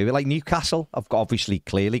how to do it. Like Newcastle have obviously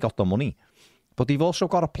clearly got the money, but they've also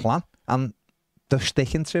got a plan, and they're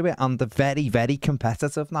sticking to it, and they're very, very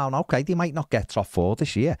competitive now. And okay, they might not get top 4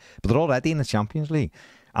 this year, but they're already in the Champions League.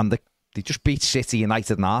 And they just beat City,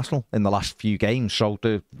 United and Arsenal in the last few games. So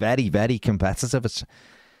they're very, very competitive.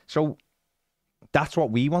 So that's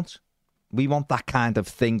what we want. We want that kind of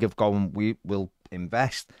thing of going, we will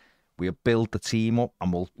invest, we'll build the team up,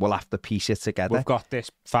 and we'll have to piece it together. We've got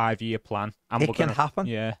this 5-year plan. And it can happen.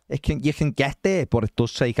 Yeah. You can get there, but it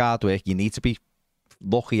does take hard work. You need to be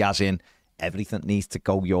lucky, as in everything needs to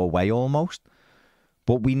go your way almost.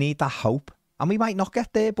 But we need that hope. And we might not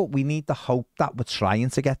get there, but we need the hope that we're trying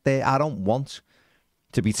to get there. I don't want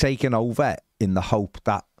to be taken over in the hope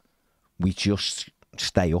that we just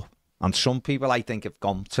stay up. And some people, I think, have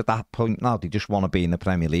gone to that point now. They just want to be in the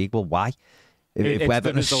Premier League. Well, why? If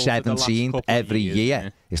Everton is 17th every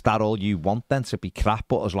year, is that all you want then, to be crap,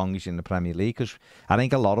 but as long as you're in the Premier League? Because I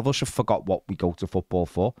think a lot of us have forgot what we go to football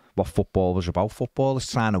for, what football was about. Football is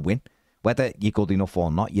trying to win. Whether you're good enough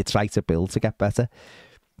or not, you try to build to get better.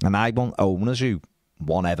 And I want owners who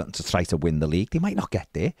want Everton to try to win the league. They might not get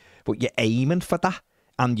there, but you're aiming for that.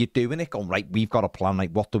 And you're doing it, going, right, we've got a plan,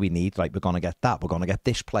 like, what do we need? Right, we're going to get that. We're going to get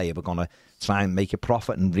this player. We're going to try and make a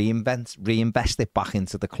profit and reinvest it back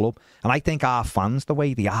into the club. And I think our fans, the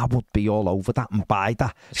way they are, would be all over that and buy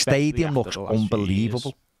that. Especially stadium looks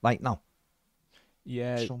unbelievable right now.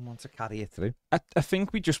 Yeah. Someone to carry it through. I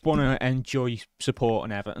think we just want to enjoy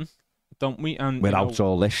supporting Everton, don't we? And without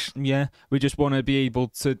all this. Yeah, we just want to be able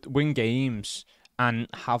to win games and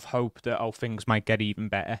have hope that things might get even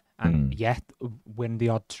better, and yet win the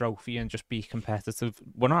odd trophy and just be competitive.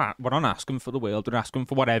 We're not asking for the world. We're asking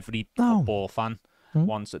for what every football fan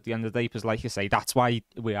wants at the end of the day. Because, like you say, that's why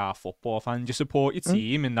we are football fans. You support your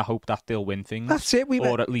team in the hope that they'll win things. That's it.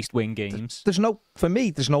 Or at least win games. For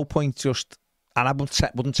me, there's no point just. And I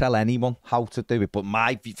wouldn't tell anyone how to do it, but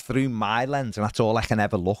through my lens, and that's all I can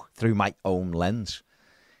ever look through my own lens,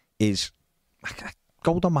 is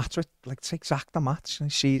go the match with, like, take Zach the match.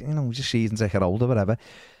 See, just season ticket older, whatever.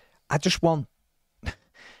 I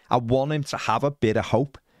want him to have a bit of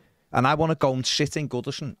hope, and I want to go and sit in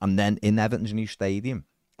Goodison and then in Everton's new stadium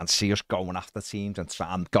and see us going after teams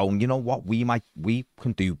and going, you know what, we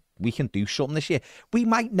can do something this year. We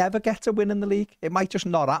might never get to win in the league. It might just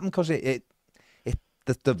not happen because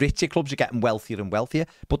the richer clubs are getting wealthier and wealthier,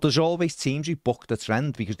 but there's always teams who buck the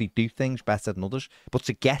trend because they do things better than others. But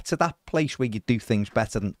to get to that place where you do things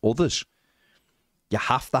better than others, you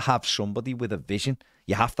have to have somebody with a vision.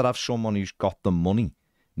 You have to have someone who's got the money,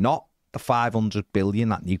 not the 500 billion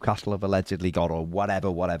that Newcastle have allegedly got, or whatever.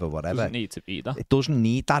 It doesn't need to be that. It doesn't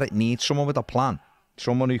need that. It needs someone with a plan.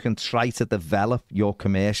 someone who can try to develop your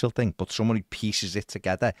commercial thing, but someone who pieces it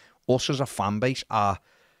together. Us as a fan base are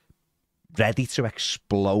ready to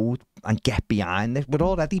explode and get behind it. We're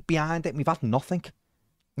already behind it. We've had nothing.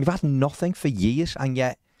 We've had nothing for years, and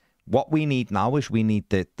yet what we need now is we need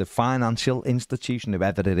the financial institution,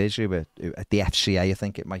 whoever it is, who at the FCA, I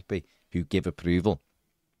think it might be, who give approval.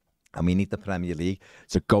 And we need the Premier League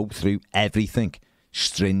to go through everything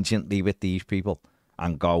stringently with these people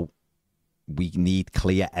and go, we need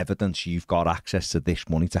clear evidence you've got access to this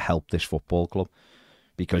money to help this football club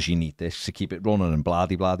because you need this to keep it running and blah,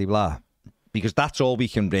 blah, blah, blah. Because that's all we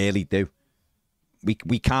can really do.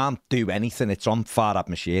 We can't do anything. It's on Farhad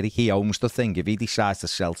Moshiri. He owns the thing. If he decides to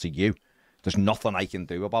sell to you, there's nothing I can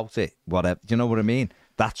do about it. Whatever. Do you know what I mean?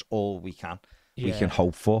 That's all we can. We can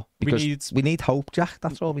hope for. Because we need hope, Jack.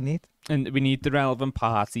 That's all we need. And we need the relevant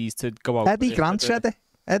parties to go out. Eddie Grant said it.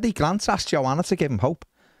 Eddie Grant asked Joanna to give him hope.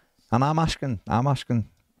 And I'm asking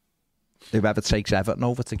whoever takes Everton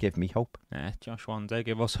over to give me hope. Yeah, Josh Wander,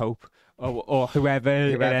 give us hope. Or whoever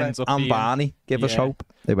it ends up being. And Barney, give us hope.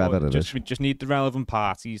 Whoever it is. We just need the relevant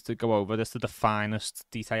parties to go over this to the finest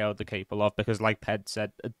detail they're capable of, because like Ped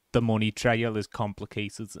said, the money trail is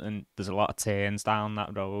complicated and there's a lot of turns down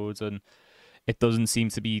that road, and it doesn't seem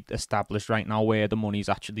to be established right now where the money's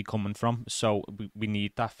actually coming from. So we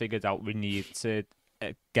need that figured out. We need to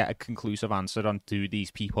get a conclusive answer on, do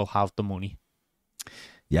these people have the money?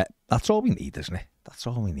 Yeah, that's all we need, isn't it? That's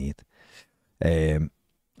all we need.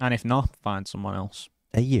 And if not, find someone else.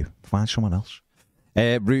 Hey, you, find someone else.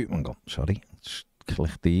 Sorry, let's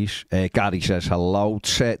click these. Gary says, hello.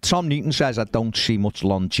 Tom Newton says, I don't see much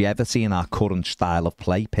longevity in our current style of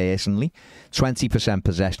play, personally. 20%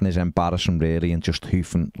 possession is embarrassing, really, and just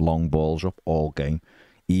hoofing long balls up all game.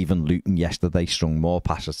 Even Luton yesterday strung more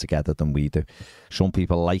passes together than we do. Some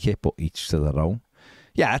people like it, but each to their own.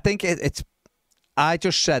 Yeah, I think it's... I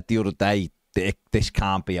just said the other day, this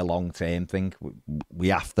can't be a long-term thing. We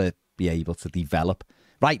have to be able to develop.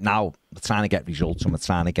 Right now, we're trying to get results and we're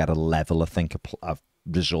trying to get a level, I think, of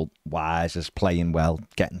result-wise as playing well,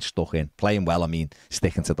 getting stuck in. Playing well, I mean,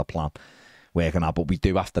 sticking to the plan. Working out, but we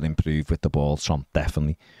do have to improve with the ball, Tom,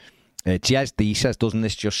 definitely. GSD says, doesn't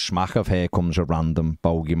this just smack of here comes a random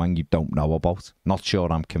bogeyman you don't know about? Not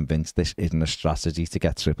sure I'm convinced this isn't a strategy to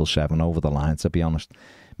get 777 over the line, to be honest.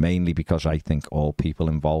 Mainly because I think all people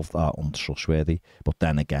involved are untrustworthy. But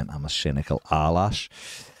then again, I'm a cynical arse.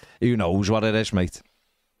 Who knows what it is, mate?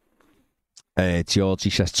 Georgie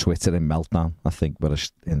says Twitter in meltdown. I think we're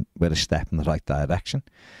a step in the right direction.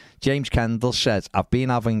 James Kendall says, I've been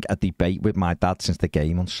having a debate with my dad since the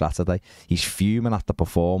game on Saturday. He's fuming at the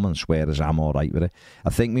performance, whereas I'm all right with it.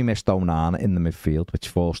 I think we missed Onana in the midfield, which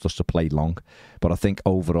forced us to play long. But I think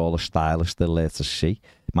overall the style is still there to see.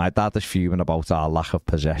 My dad is fuming about our lack of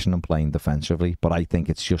possession and playing defensively, but I think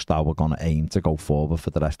it's just how we're going to aim to go forward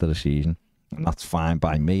for the rest of the season. And that's fine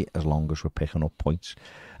by me as long as we're picking up points.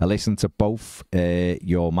 I listened to both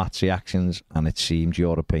your match reactions, and it seems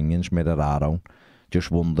your opinions mirror our own. Just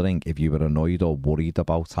wondering if you were annoyed or worried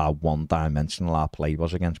about how one-dimensional our play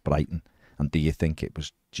was against Brighton, and do you think it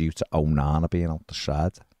was due to Onana being out the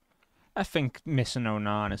side? I think missing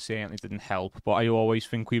Onana certainly didn't help, but I always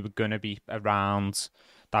think we were going to be around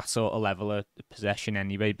that sort of level of possession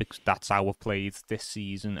anyway, because that's how we've played this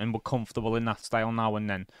season, and we're comfortable in that style now. And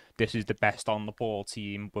then this is the best on-the-ball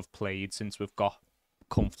team we've played since we've got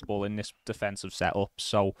comfortable in this defensive setup.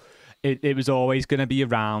 So it was always going to be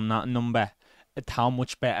around that number. How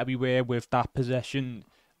much better we were with that possession,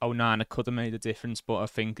 Onana could have made a difference, but I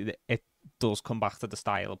think it does come back to the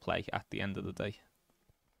style of play at the end of the day.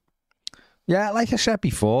 Yeah, like I said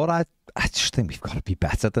before, I just think we've got to be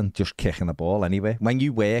better than just kicking the ball anyway. When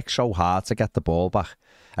you work so hard to get the ball back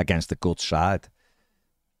against a good side,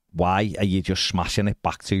 why are you just smashing it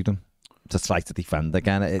back to them to try to defend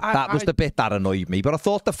again? That was the bit that annoyed me. But I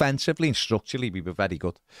thought defensively and structurally we were very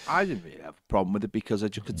good. I didn't really have a problem with it because I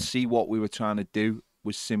just could see what we were trying to do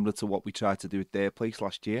was similar to what we tried to do at their place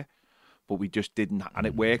last year. But we just didn't, and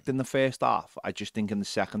it worked in the first half. I just think in the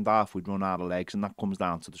second half we'd run out of legs, and that comes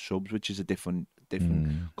down to the subs, which is a different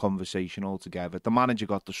conversation altogether. The manager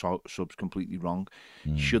got the subs completely wrong.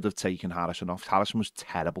 Should have taken Harrison off. Harrison was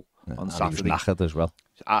terrible on Saturday. He was knackered as well.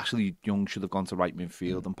 Ashley Young should have gone to right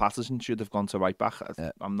midfield, and Patterson should have gone to right back.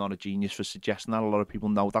 I'm not a genius for suggesting that. A lot of people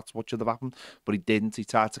know that's what should have happened, but he didn't. He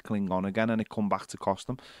tried to cling on again, and it come back to cost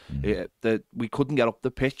him. We couldn't get up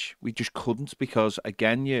the pitch. We just couldn't, because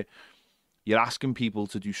again, you're asking people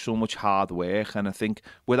to do so much hard work, and I think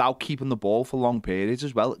without keeping the ball for long periods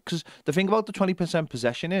as well. Because the thing about the 20%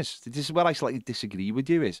 possession is, this is where I slightly disagree with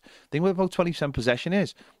you, is the thing about 20% possession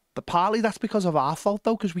is partly that's because of our fault,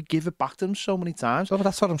 though, because we give it back to them so many times. So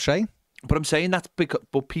that's what I'm saying. But I'm saying that's because,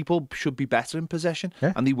 but people should be better in possession,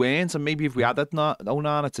 and they weren't. And maybe if we had that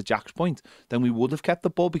Onana, to Jack's point, then we would have kept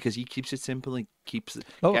the ball because he keeps it simple and gives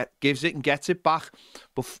it and gets it back.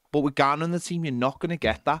 But with Garner in the team, you're not going to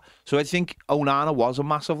get that. So I think Onana was a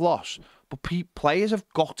massive loss. But players have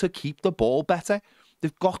got to keep the ball better.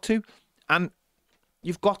 They've got to, and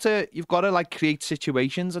you've got to like create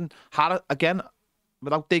situations. And again,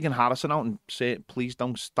 without digging Harrison out and say, please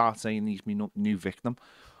don't start saying he's my new victim,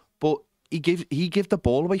 but he gave the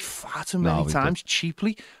ball away far too many times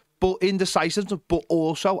cheaply, but indecisive. But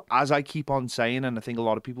also, as I keep on saying, and I think a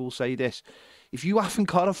lot of people will say this, if you haven't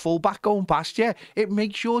got a fullback going past you, it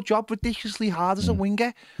makes your job ridiculously hard as a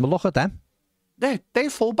winger. Well, look at them. Their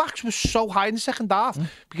fullbacks were so high in the second half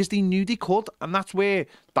because they knew they could, and that's where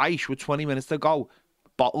Dyche, with 20 minutes to go,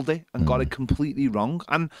 bottled it and got it completely wrong.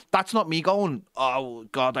 And that's not me going, oh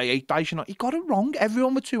God, I hate Dyche. He got it wrong.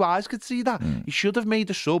 Everyone with two eyes could see that. He should have made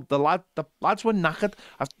a sub. The lads were knackered.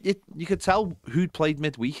 You could tell who'd played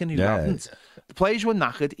midweek and who hadn't. The players were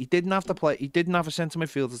knackered. He didn't have to play. He didn't have a centre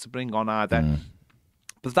midfielder to bring on either.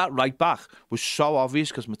 But that right back was so obvious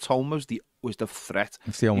because Matoma was the threat.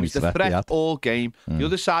 It's the only he was the threat all game. The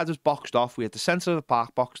other side was boxed off. We had the centre of the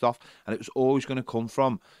park boxed off, and it was always going to come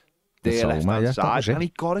from their left-hand side, and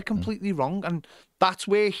he got it completely wrong. And that's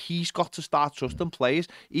where he's got to start trusting players.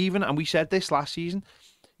 And we said this last season,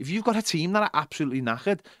 if you've got a team that are absolutely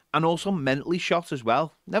knackered and also mentally shot as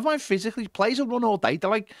well, never mind physically, players will run all day. They're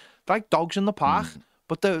like dogs in the park.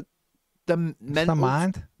 But the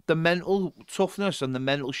mental toughness and the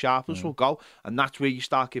mental sharpness will go, and that's where you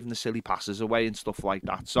start giving the silly passes away and stuff like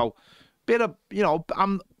that. So,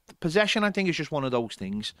 possession, I think, is just one of those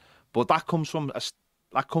things, but that comes from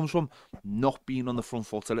not being on the front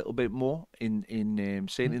foot a little bit more in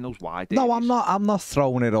saying in those wide areas. No, I'm not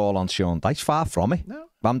throwing it all on Sean Dyche. Far from it. No.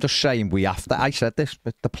 I'm just saying we have to. I said this,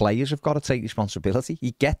 but the players have got to take responsibility.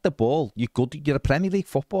 You get the ball. You're a Premier League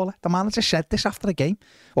footballer. The manager said this after the game,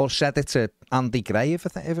 or said it to Andy Gray,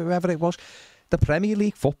 whoever it was. The Premier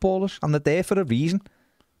League footballers, and they're there for a reason.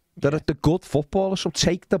 They're the good footballers. So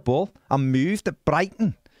take the ball and move to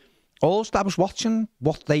Brighton. All I was watching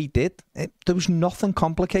what they did, there was nothing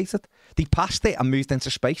complicated. They passed it and moved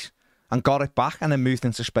into space and got it back and then moved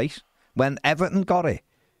into space. When Everton got it,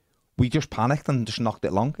 we just panicked and just knocked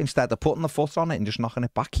it long. Instead of putting the foot on it and just knocking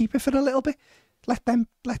it back, keep it for a little bit. Let them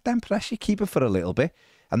press you, keep it for a little bit,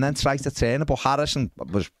 and then try to turn it. But Harrison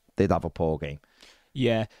did have a poor game.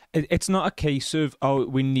 Yeah, it's not a case of,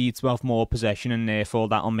 we need to have more possession and therefore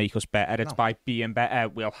that'll make us better. It's by being better,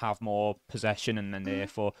 we'll have more possession and then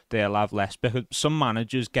therefore they'll have less. Because some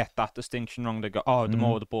managers get that distinction wrong. They go, the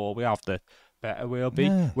more the ball we have, the better we'll be.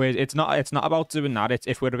 Yeah. Whereas it's not about doing that. It's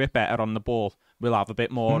if we're a bit better on the ball, we'll have a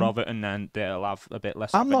bit more of it and then they'll have a bit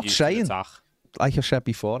less. I'm not saying, like I said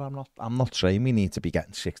before, I'm not saying we need to be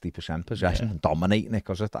getting 60% possession and dominating it,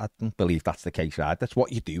 because I don't believe that's the case either. That's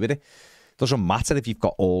what you do with it. Doesn't matter if you've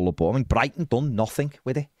got all the ball. I mean, Brighton done nothing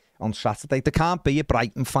with it on Saturday. There can't be a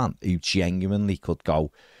Brighton fan who genuinely could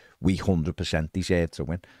go, we 100% deserve to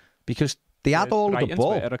win, because they had all of the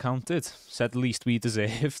ball. Twitter accounted said least we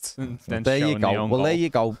deserved. And then there you go. Well, there you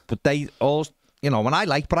go. But they all, when I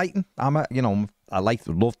like Brighton, I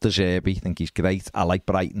love De Zerbi. Think he's great. I like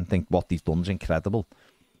Brighton. Think what he's done is incredible.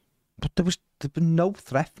 But there was no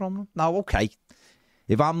threat from them. Now, okay.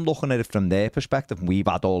 If I'm looking at it from their perspective and we've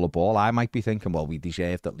had all the ball, I might be thinking, well, we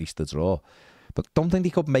deserved at least a draw. But don't think they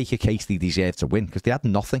could make a case they deserved to win, because they had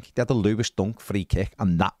nothing. They had a Lewis Dunk free kick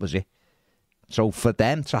and that was it. So for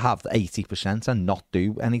them to have 80% and not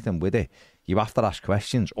do anything with it, you have to ask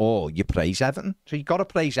questions, or you praise Everton. So you got to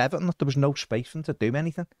praise Everton that there was no space for them to do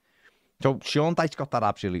anything. So Sean Dyche got that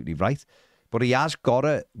absolutely right. But he has got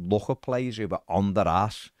to look at players who are on their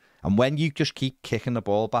arse. And when you just keep kicking the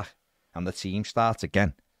ball back and the team starts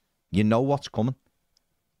again, you know what's coming.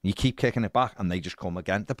 You keep kicking it back and they just come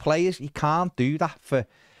again. The players, you can't do that for...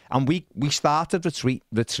 And we started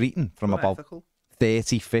retreating from about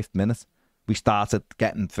 35th minute. We started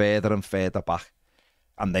getting further and further back,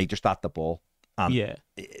 and they just had the ball. And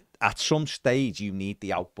at some stage, you need the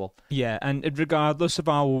outball. Yeah, and regardless of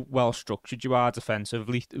how well structured you are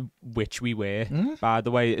defensively, which we were, by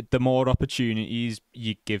the way, the more opportunities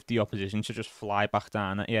you give the opposition to just fly back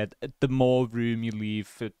down at you, the more room you leave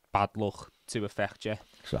for bad luck to affect you.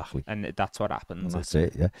 Exactly. And that's what happens. That's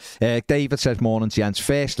it, yeah. David says, morning, gents.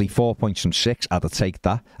 Firstly, 4 points from 6. I'd have taken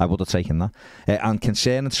that. I would have taken that. And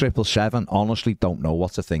concerning 777, honestly don't know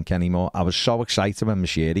what to think anymore. I was so excited when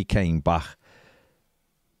Mashiri came back,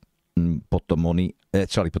 but the money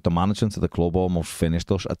But the management of the club almost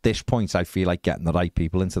finished us. At this point, I feel like getting the right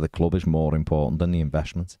people into the club is more important than the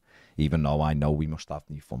investment, even though I know we must have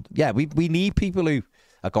new funding. Yeah, we need people who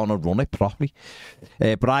are going to run it properly.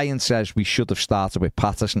 Brian says we should have started with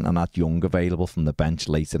Patterson and had Young available from the bench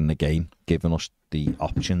later in the game, giving us the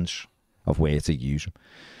options of where to use him.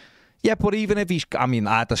 Yeah, but even if he's... I mean,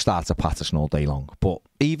 I had to start at Patterson all day long, but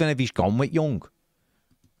even if he's gone with Young...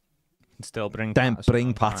 Still bring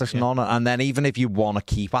Patterson on, and then even if you want to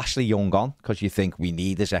keep Ashley Young on because you think we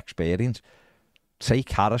need his experience,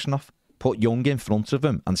 take Harrison off, put Young in front of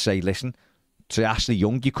him and say, listen, to Ashley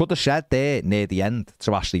Young, you could have said there near the end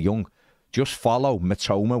to Ashley Young, just follow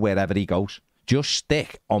Matoma wherever he goes, just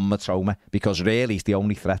stick on Matoma because really he's the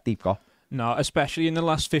only threat they've got. No, especially in the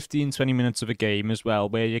last 15-20 minutes of a game as well,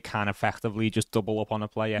 where you can effectively just double up on a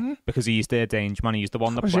player because he's their danger man. He's the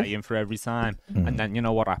one they're playing for every time. And then you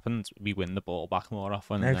know what happens? We win the ball back more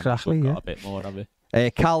often. Exactly, and then we've got a bit more of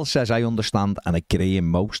it. Cal says, I understand and agree in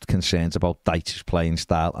most concerns about Dyche's playing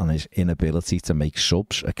style and his inability to make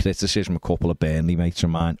subs. A criticism a couple of Burnley mates of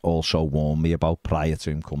mine also warned me about prior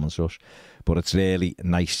to him coming to us. But it's really a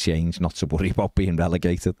nice change not to worry about being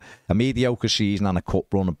relegated. A mediocre season and a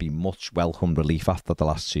cup run would be much welcome relief after the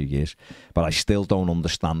last 2 years. But I still don't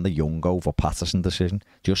understand the Young over Patterson decision,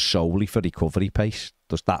 just solely for recovery pace.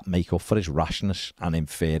 Does that make up for his rashness and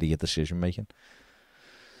inferior decision making?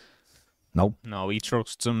 No. No, he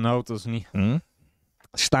trusts him now, doesn't he?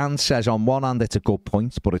 Stan says, on one hand it's a good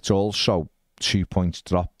point, but it's also 2 points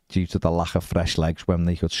dropped due to the lack of fresh legs when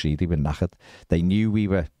they could see they were knackered. They knew we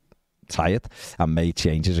were tired and made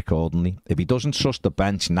changes accordingly. If he doesn't trust the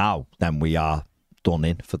bench now, then we are done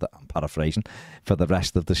in, I'm paraphrasing, for the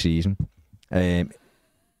rest of the season.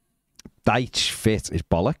 Dyche fit is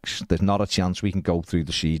bollocks. There's not a chance we can go through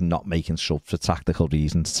the season not making subs for tactical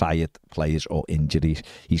reasons, tired players or injuries.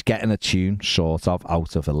 He's getting a tune, sort of,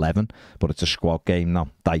 out of 11, but it's a squad game now.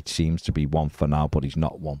 Dyche seems to be one for now, but he's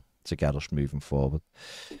not one to get us moving forward.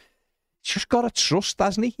 He's just got to trust,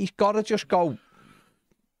 hasn't he? He's got to just go...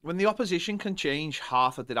 When the opposition can change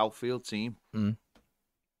half of their outfield team,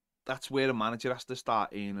 that's where a manager has to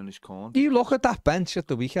start earning his corn. You look at that bench at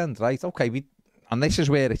the weekend, right? Okay, and this is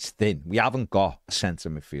where it's thin. We haven't got a centre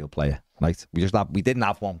midfield player, right? We didn't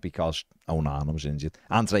have one because Onana was injured.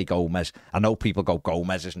 Andre Gomez, I know people go,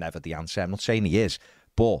 Gomez is never the answer. I'm not saying he is,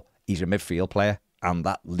 but he's a midfield player, and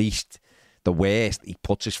at least the worst, he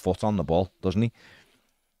puts his foot on the ball, doesn't he?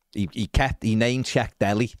 He name-checked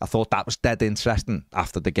Dele. I thought that was dead interesting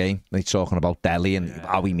after the game. He's talking about Dele and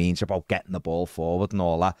how he means about getting the ball forward and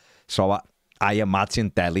all that. So I imagine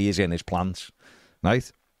Dele is in his plans,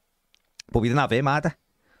 right? But we didn't have him either.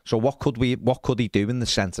 So what could he do in the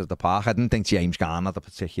centre of the park? I didn't think James Garner had a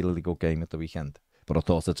particularly good game at the weekend, but I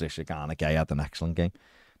thought Adrisha Garner-Gay had an excellent game.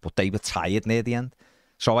 But they were tired near the end.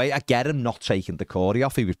 So I get him not taking the Corey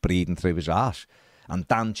off. He was breathing through his arse. And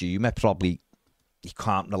Dan Juma probably... You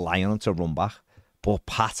can't rely on him to run back. But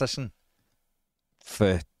Patterson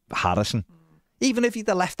for Harrison, even if he'd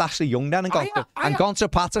have left Ashley Young then and gone to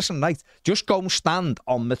Patterson, right? Just go and stand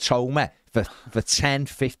on Matoma for 10,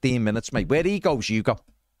 15 minutes, mate. Where he goes, you go.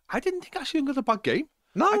 I didn't think Ashley Young had a bad game.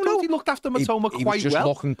 I No, thought he looked after Matoma quite well. He was just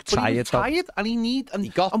looking tired. He was tired and he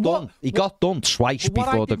got done. He got done twice before the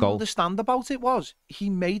goal. What I didn't understand about it was he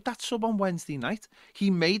made that sub on Wednesday night. He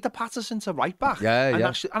made the Patterson to right back. Yeah. And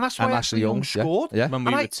that's why Ashley Young scored. Yeah. When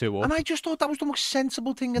we were 2-up. And I just thought that was the most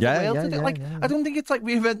sensible thing in the world. I don't think it's like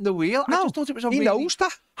reinventing the wheel. No, I just thought it was he knows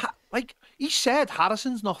that. He said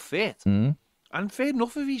Harrison's not fit. And fair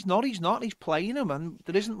enough if he's not, he's not. He's playing him and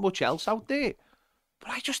there isn't much else out there. But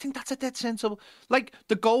I just think that's a dead sensible... Like,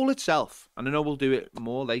 the goal itself, and I know we'll do it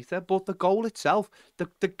more later, but the goal itself,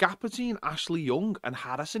 the gap between Ashley Young and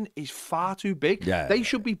Harrison is far too big. Yeah, they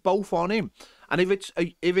should be both on him. And if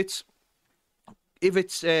it's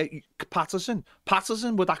Patterson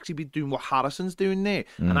would actually be doing what Harrison's doing there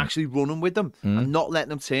and actually running with them and not letting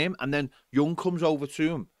them team. And then Young comes over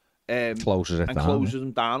to him, closes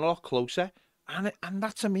him down a lot closer. And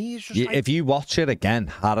that to me is just if you watch it again,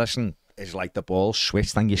 Harrison is like the ball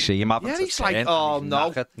switched and you see him having to he's turn. Like, oh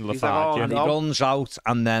no. He's like, and he runs out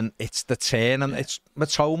and then it's the turn and it's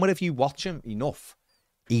Matoma, if you watch him enough,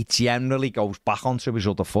 he generally goes back onto his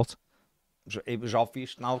other foot. It was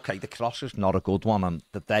obvious now, okay, the cross is not a good one and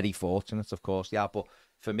they're very fortunate, of course, yeah, but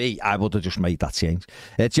for me, I would have just made that change.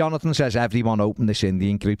 Jonathan says everyone opened this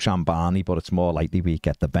Indian group, Sam Barney, but it's more likely we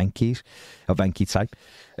get the Venki type.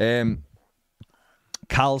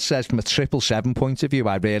 Cal says, from a 777 point of view,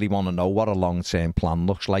 I really want to know what a long-term plan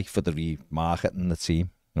looks like for the remarketing the team,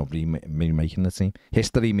 remaking the team.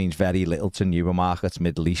 History means very little to newer markets,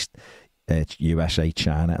 Middle East, USA,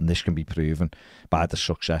 China, and this can be proven by the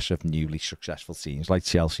success of newly successful teams like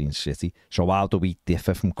Chelsea and City. So how do we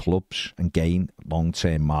differ from clubs and gain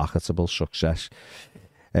long-term marketable success?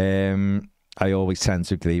 I always tend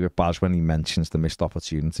to agree with Baz when he mentions the missed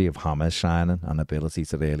opportunity of James signing and ability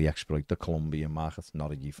to really exploit the Colombian market.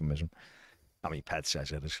 Not a euphemism. I mean, Ped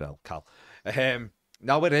says it as well, Cal.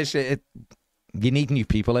 No, it is. You need new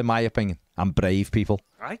people, in my opinion, and brave people.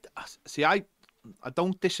 Right. See, I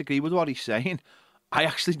don't disagree with what he's saying. I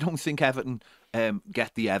actually don't think Everton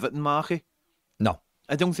get the Everton market. No.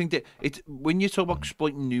 I don't think that when you talk about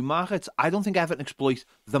exploiting new markets, I don't think Everton exploit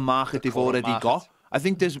the market they've already got. I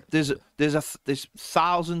think there's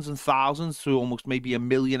thousands and thousands to almost maybe 1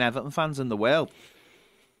 million Everton fans in the world.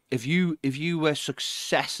 If you were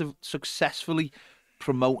successfully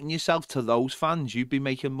promoting yourself to those fans, you'd be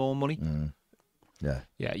making more money.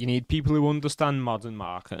 Yeah, you need people who understand modern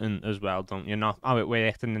marketing as well, don't you? Not how it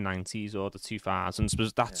worked in the 90s or the 2000s,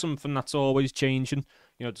 because that's something that's always changing.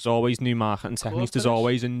 You know, there's always new marketing techniques. There's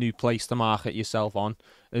always a new place to market yourself on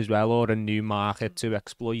as well, or a new market to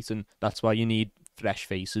exploit, and that's why you need fresh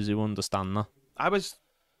faces who understand that.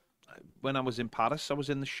 When I was in Paris, I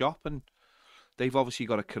was in the shop, and they've obviously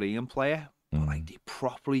got a Korean player, but like they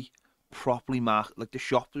properly market. Like the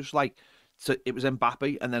shop was like, so it was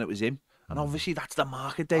Mbappe, and then it was him. And obviously that's the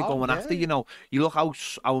market they're going after. You know, you look how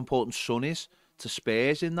important Son is to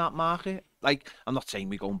Spurs in that market. Like, I'm not saying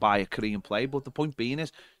we go and buy a Korean player, but the point being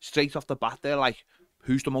is, straight off the bat, they're like,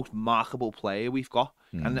 who's the most marketable player we've got?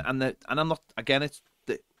 And I'm not, again, it's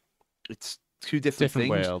two different things.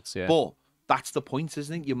 Worlds, yeah. But that's the point,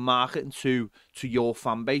 isn't it? You're marketing to your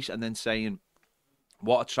fan base and then saying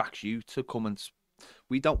what attracts you to come and.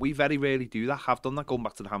 We very rarely do that. Have done that going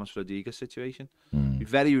back to the James Rodriguez situation. We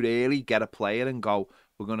very rarely get a player and go,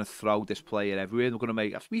 we're going to throw this player everywhere. We're going to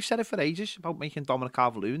make. We've said it for ages about making Dominic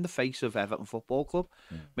Calvert-Lewin the face of Everton Football Club,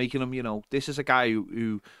 making him. You know, this is a guy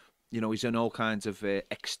who you know, he's in all kinds of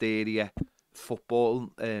exterior football,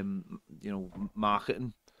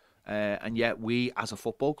 marketing. And yet we, as a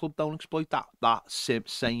football club, don't exploit that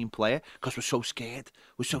same player because we're so scared.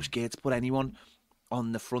 We're so scared to put anyone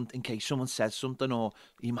on the front in case someone says something or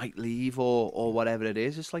he might leave or whatever it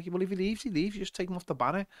is. It's like, well, if he leaves, he leaves. You just take him off the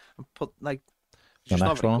banner and put, like, just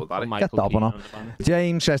not very good at it. Get that one on.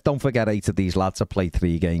 James says, don't forget 8 of these lads have played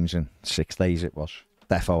 3 games in 6 days it was.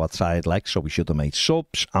 Defo had tired legs, so we should have made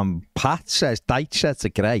subs. And Pat says, Dyche said to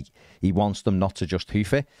Gray, he wants them not to just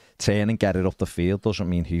hoof it. Turn and get it up the field doesn't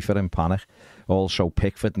mean hoof it in panic. Also,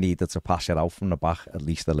 Pickford needed to pass it out from the back at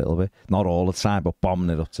least a little bit. Not all the time, but bombing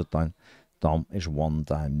it up to Dom is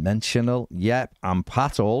one-dimensional. Yep, and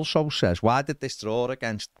Pat also says, why did this draw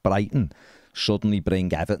against Brighton suddenly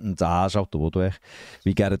bring Everton Dars out the woodwork?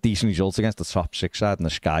 We get a decent result against the top 6 side and the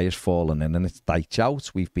sky is falling in and it's Dyche out.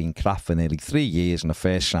 We've been crap for nearly 3 years and the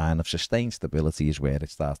first sign of sustained stability is where it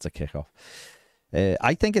starts to kick off.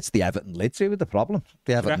 I think it's the Everton lids who are the problem.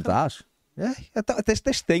 The Everton Dars. Yeah, there's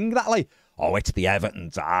this thing that like, oh, it's the Everton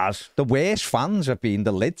Dars. The worst fans have been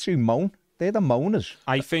the lids who moan. They're the moaners.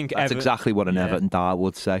 I think that's exactly what an Everton Dar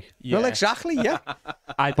would say. Yeah. Well, exactly, yeah.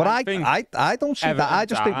 I don't see Everton that. I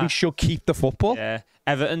just think we should keep the football. Yeah.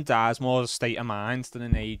 Everton Dar's more a state of mind than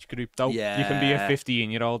an age group, though. Yeah. You can be a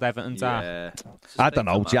 15-year-old Everton Dar. Yeah. I don't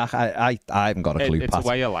know, Jack. I haven't got a clue. It's a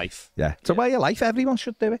way of life. Yeah, it's a way of life. Everyone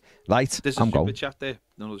should do it. Right, there's I'm a going. super chat there.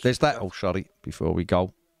 No, there's that. Oh, sorry. Before we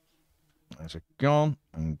go. There's it gone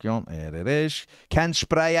and gone. Here it is. Ken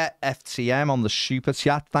Sprayer, FTM on the super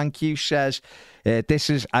chat. Thank you. Says, this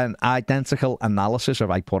is an identical analysis of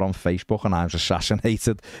I put on Facebook and I was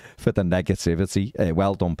assassinated for the negativity.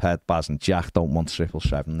 Well done, Ped, Baz and Jack. Don't want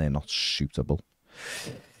 777. They're not suitable.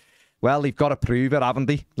 Well, they've got to prove it, haven't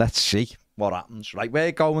they? Let's see what happens. Right,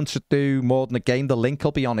 we're going to do More Than a Game. The link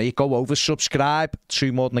will be on here. Go over, subscribe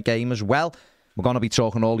to More Than a Game as well. We're going to be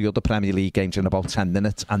talking all the other Premier League games in about 10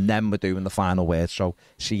 minutes, and then we're doing the final word. So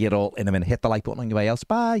see you all in a minute. Hit the like button on your way else.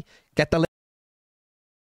 Bye. Get the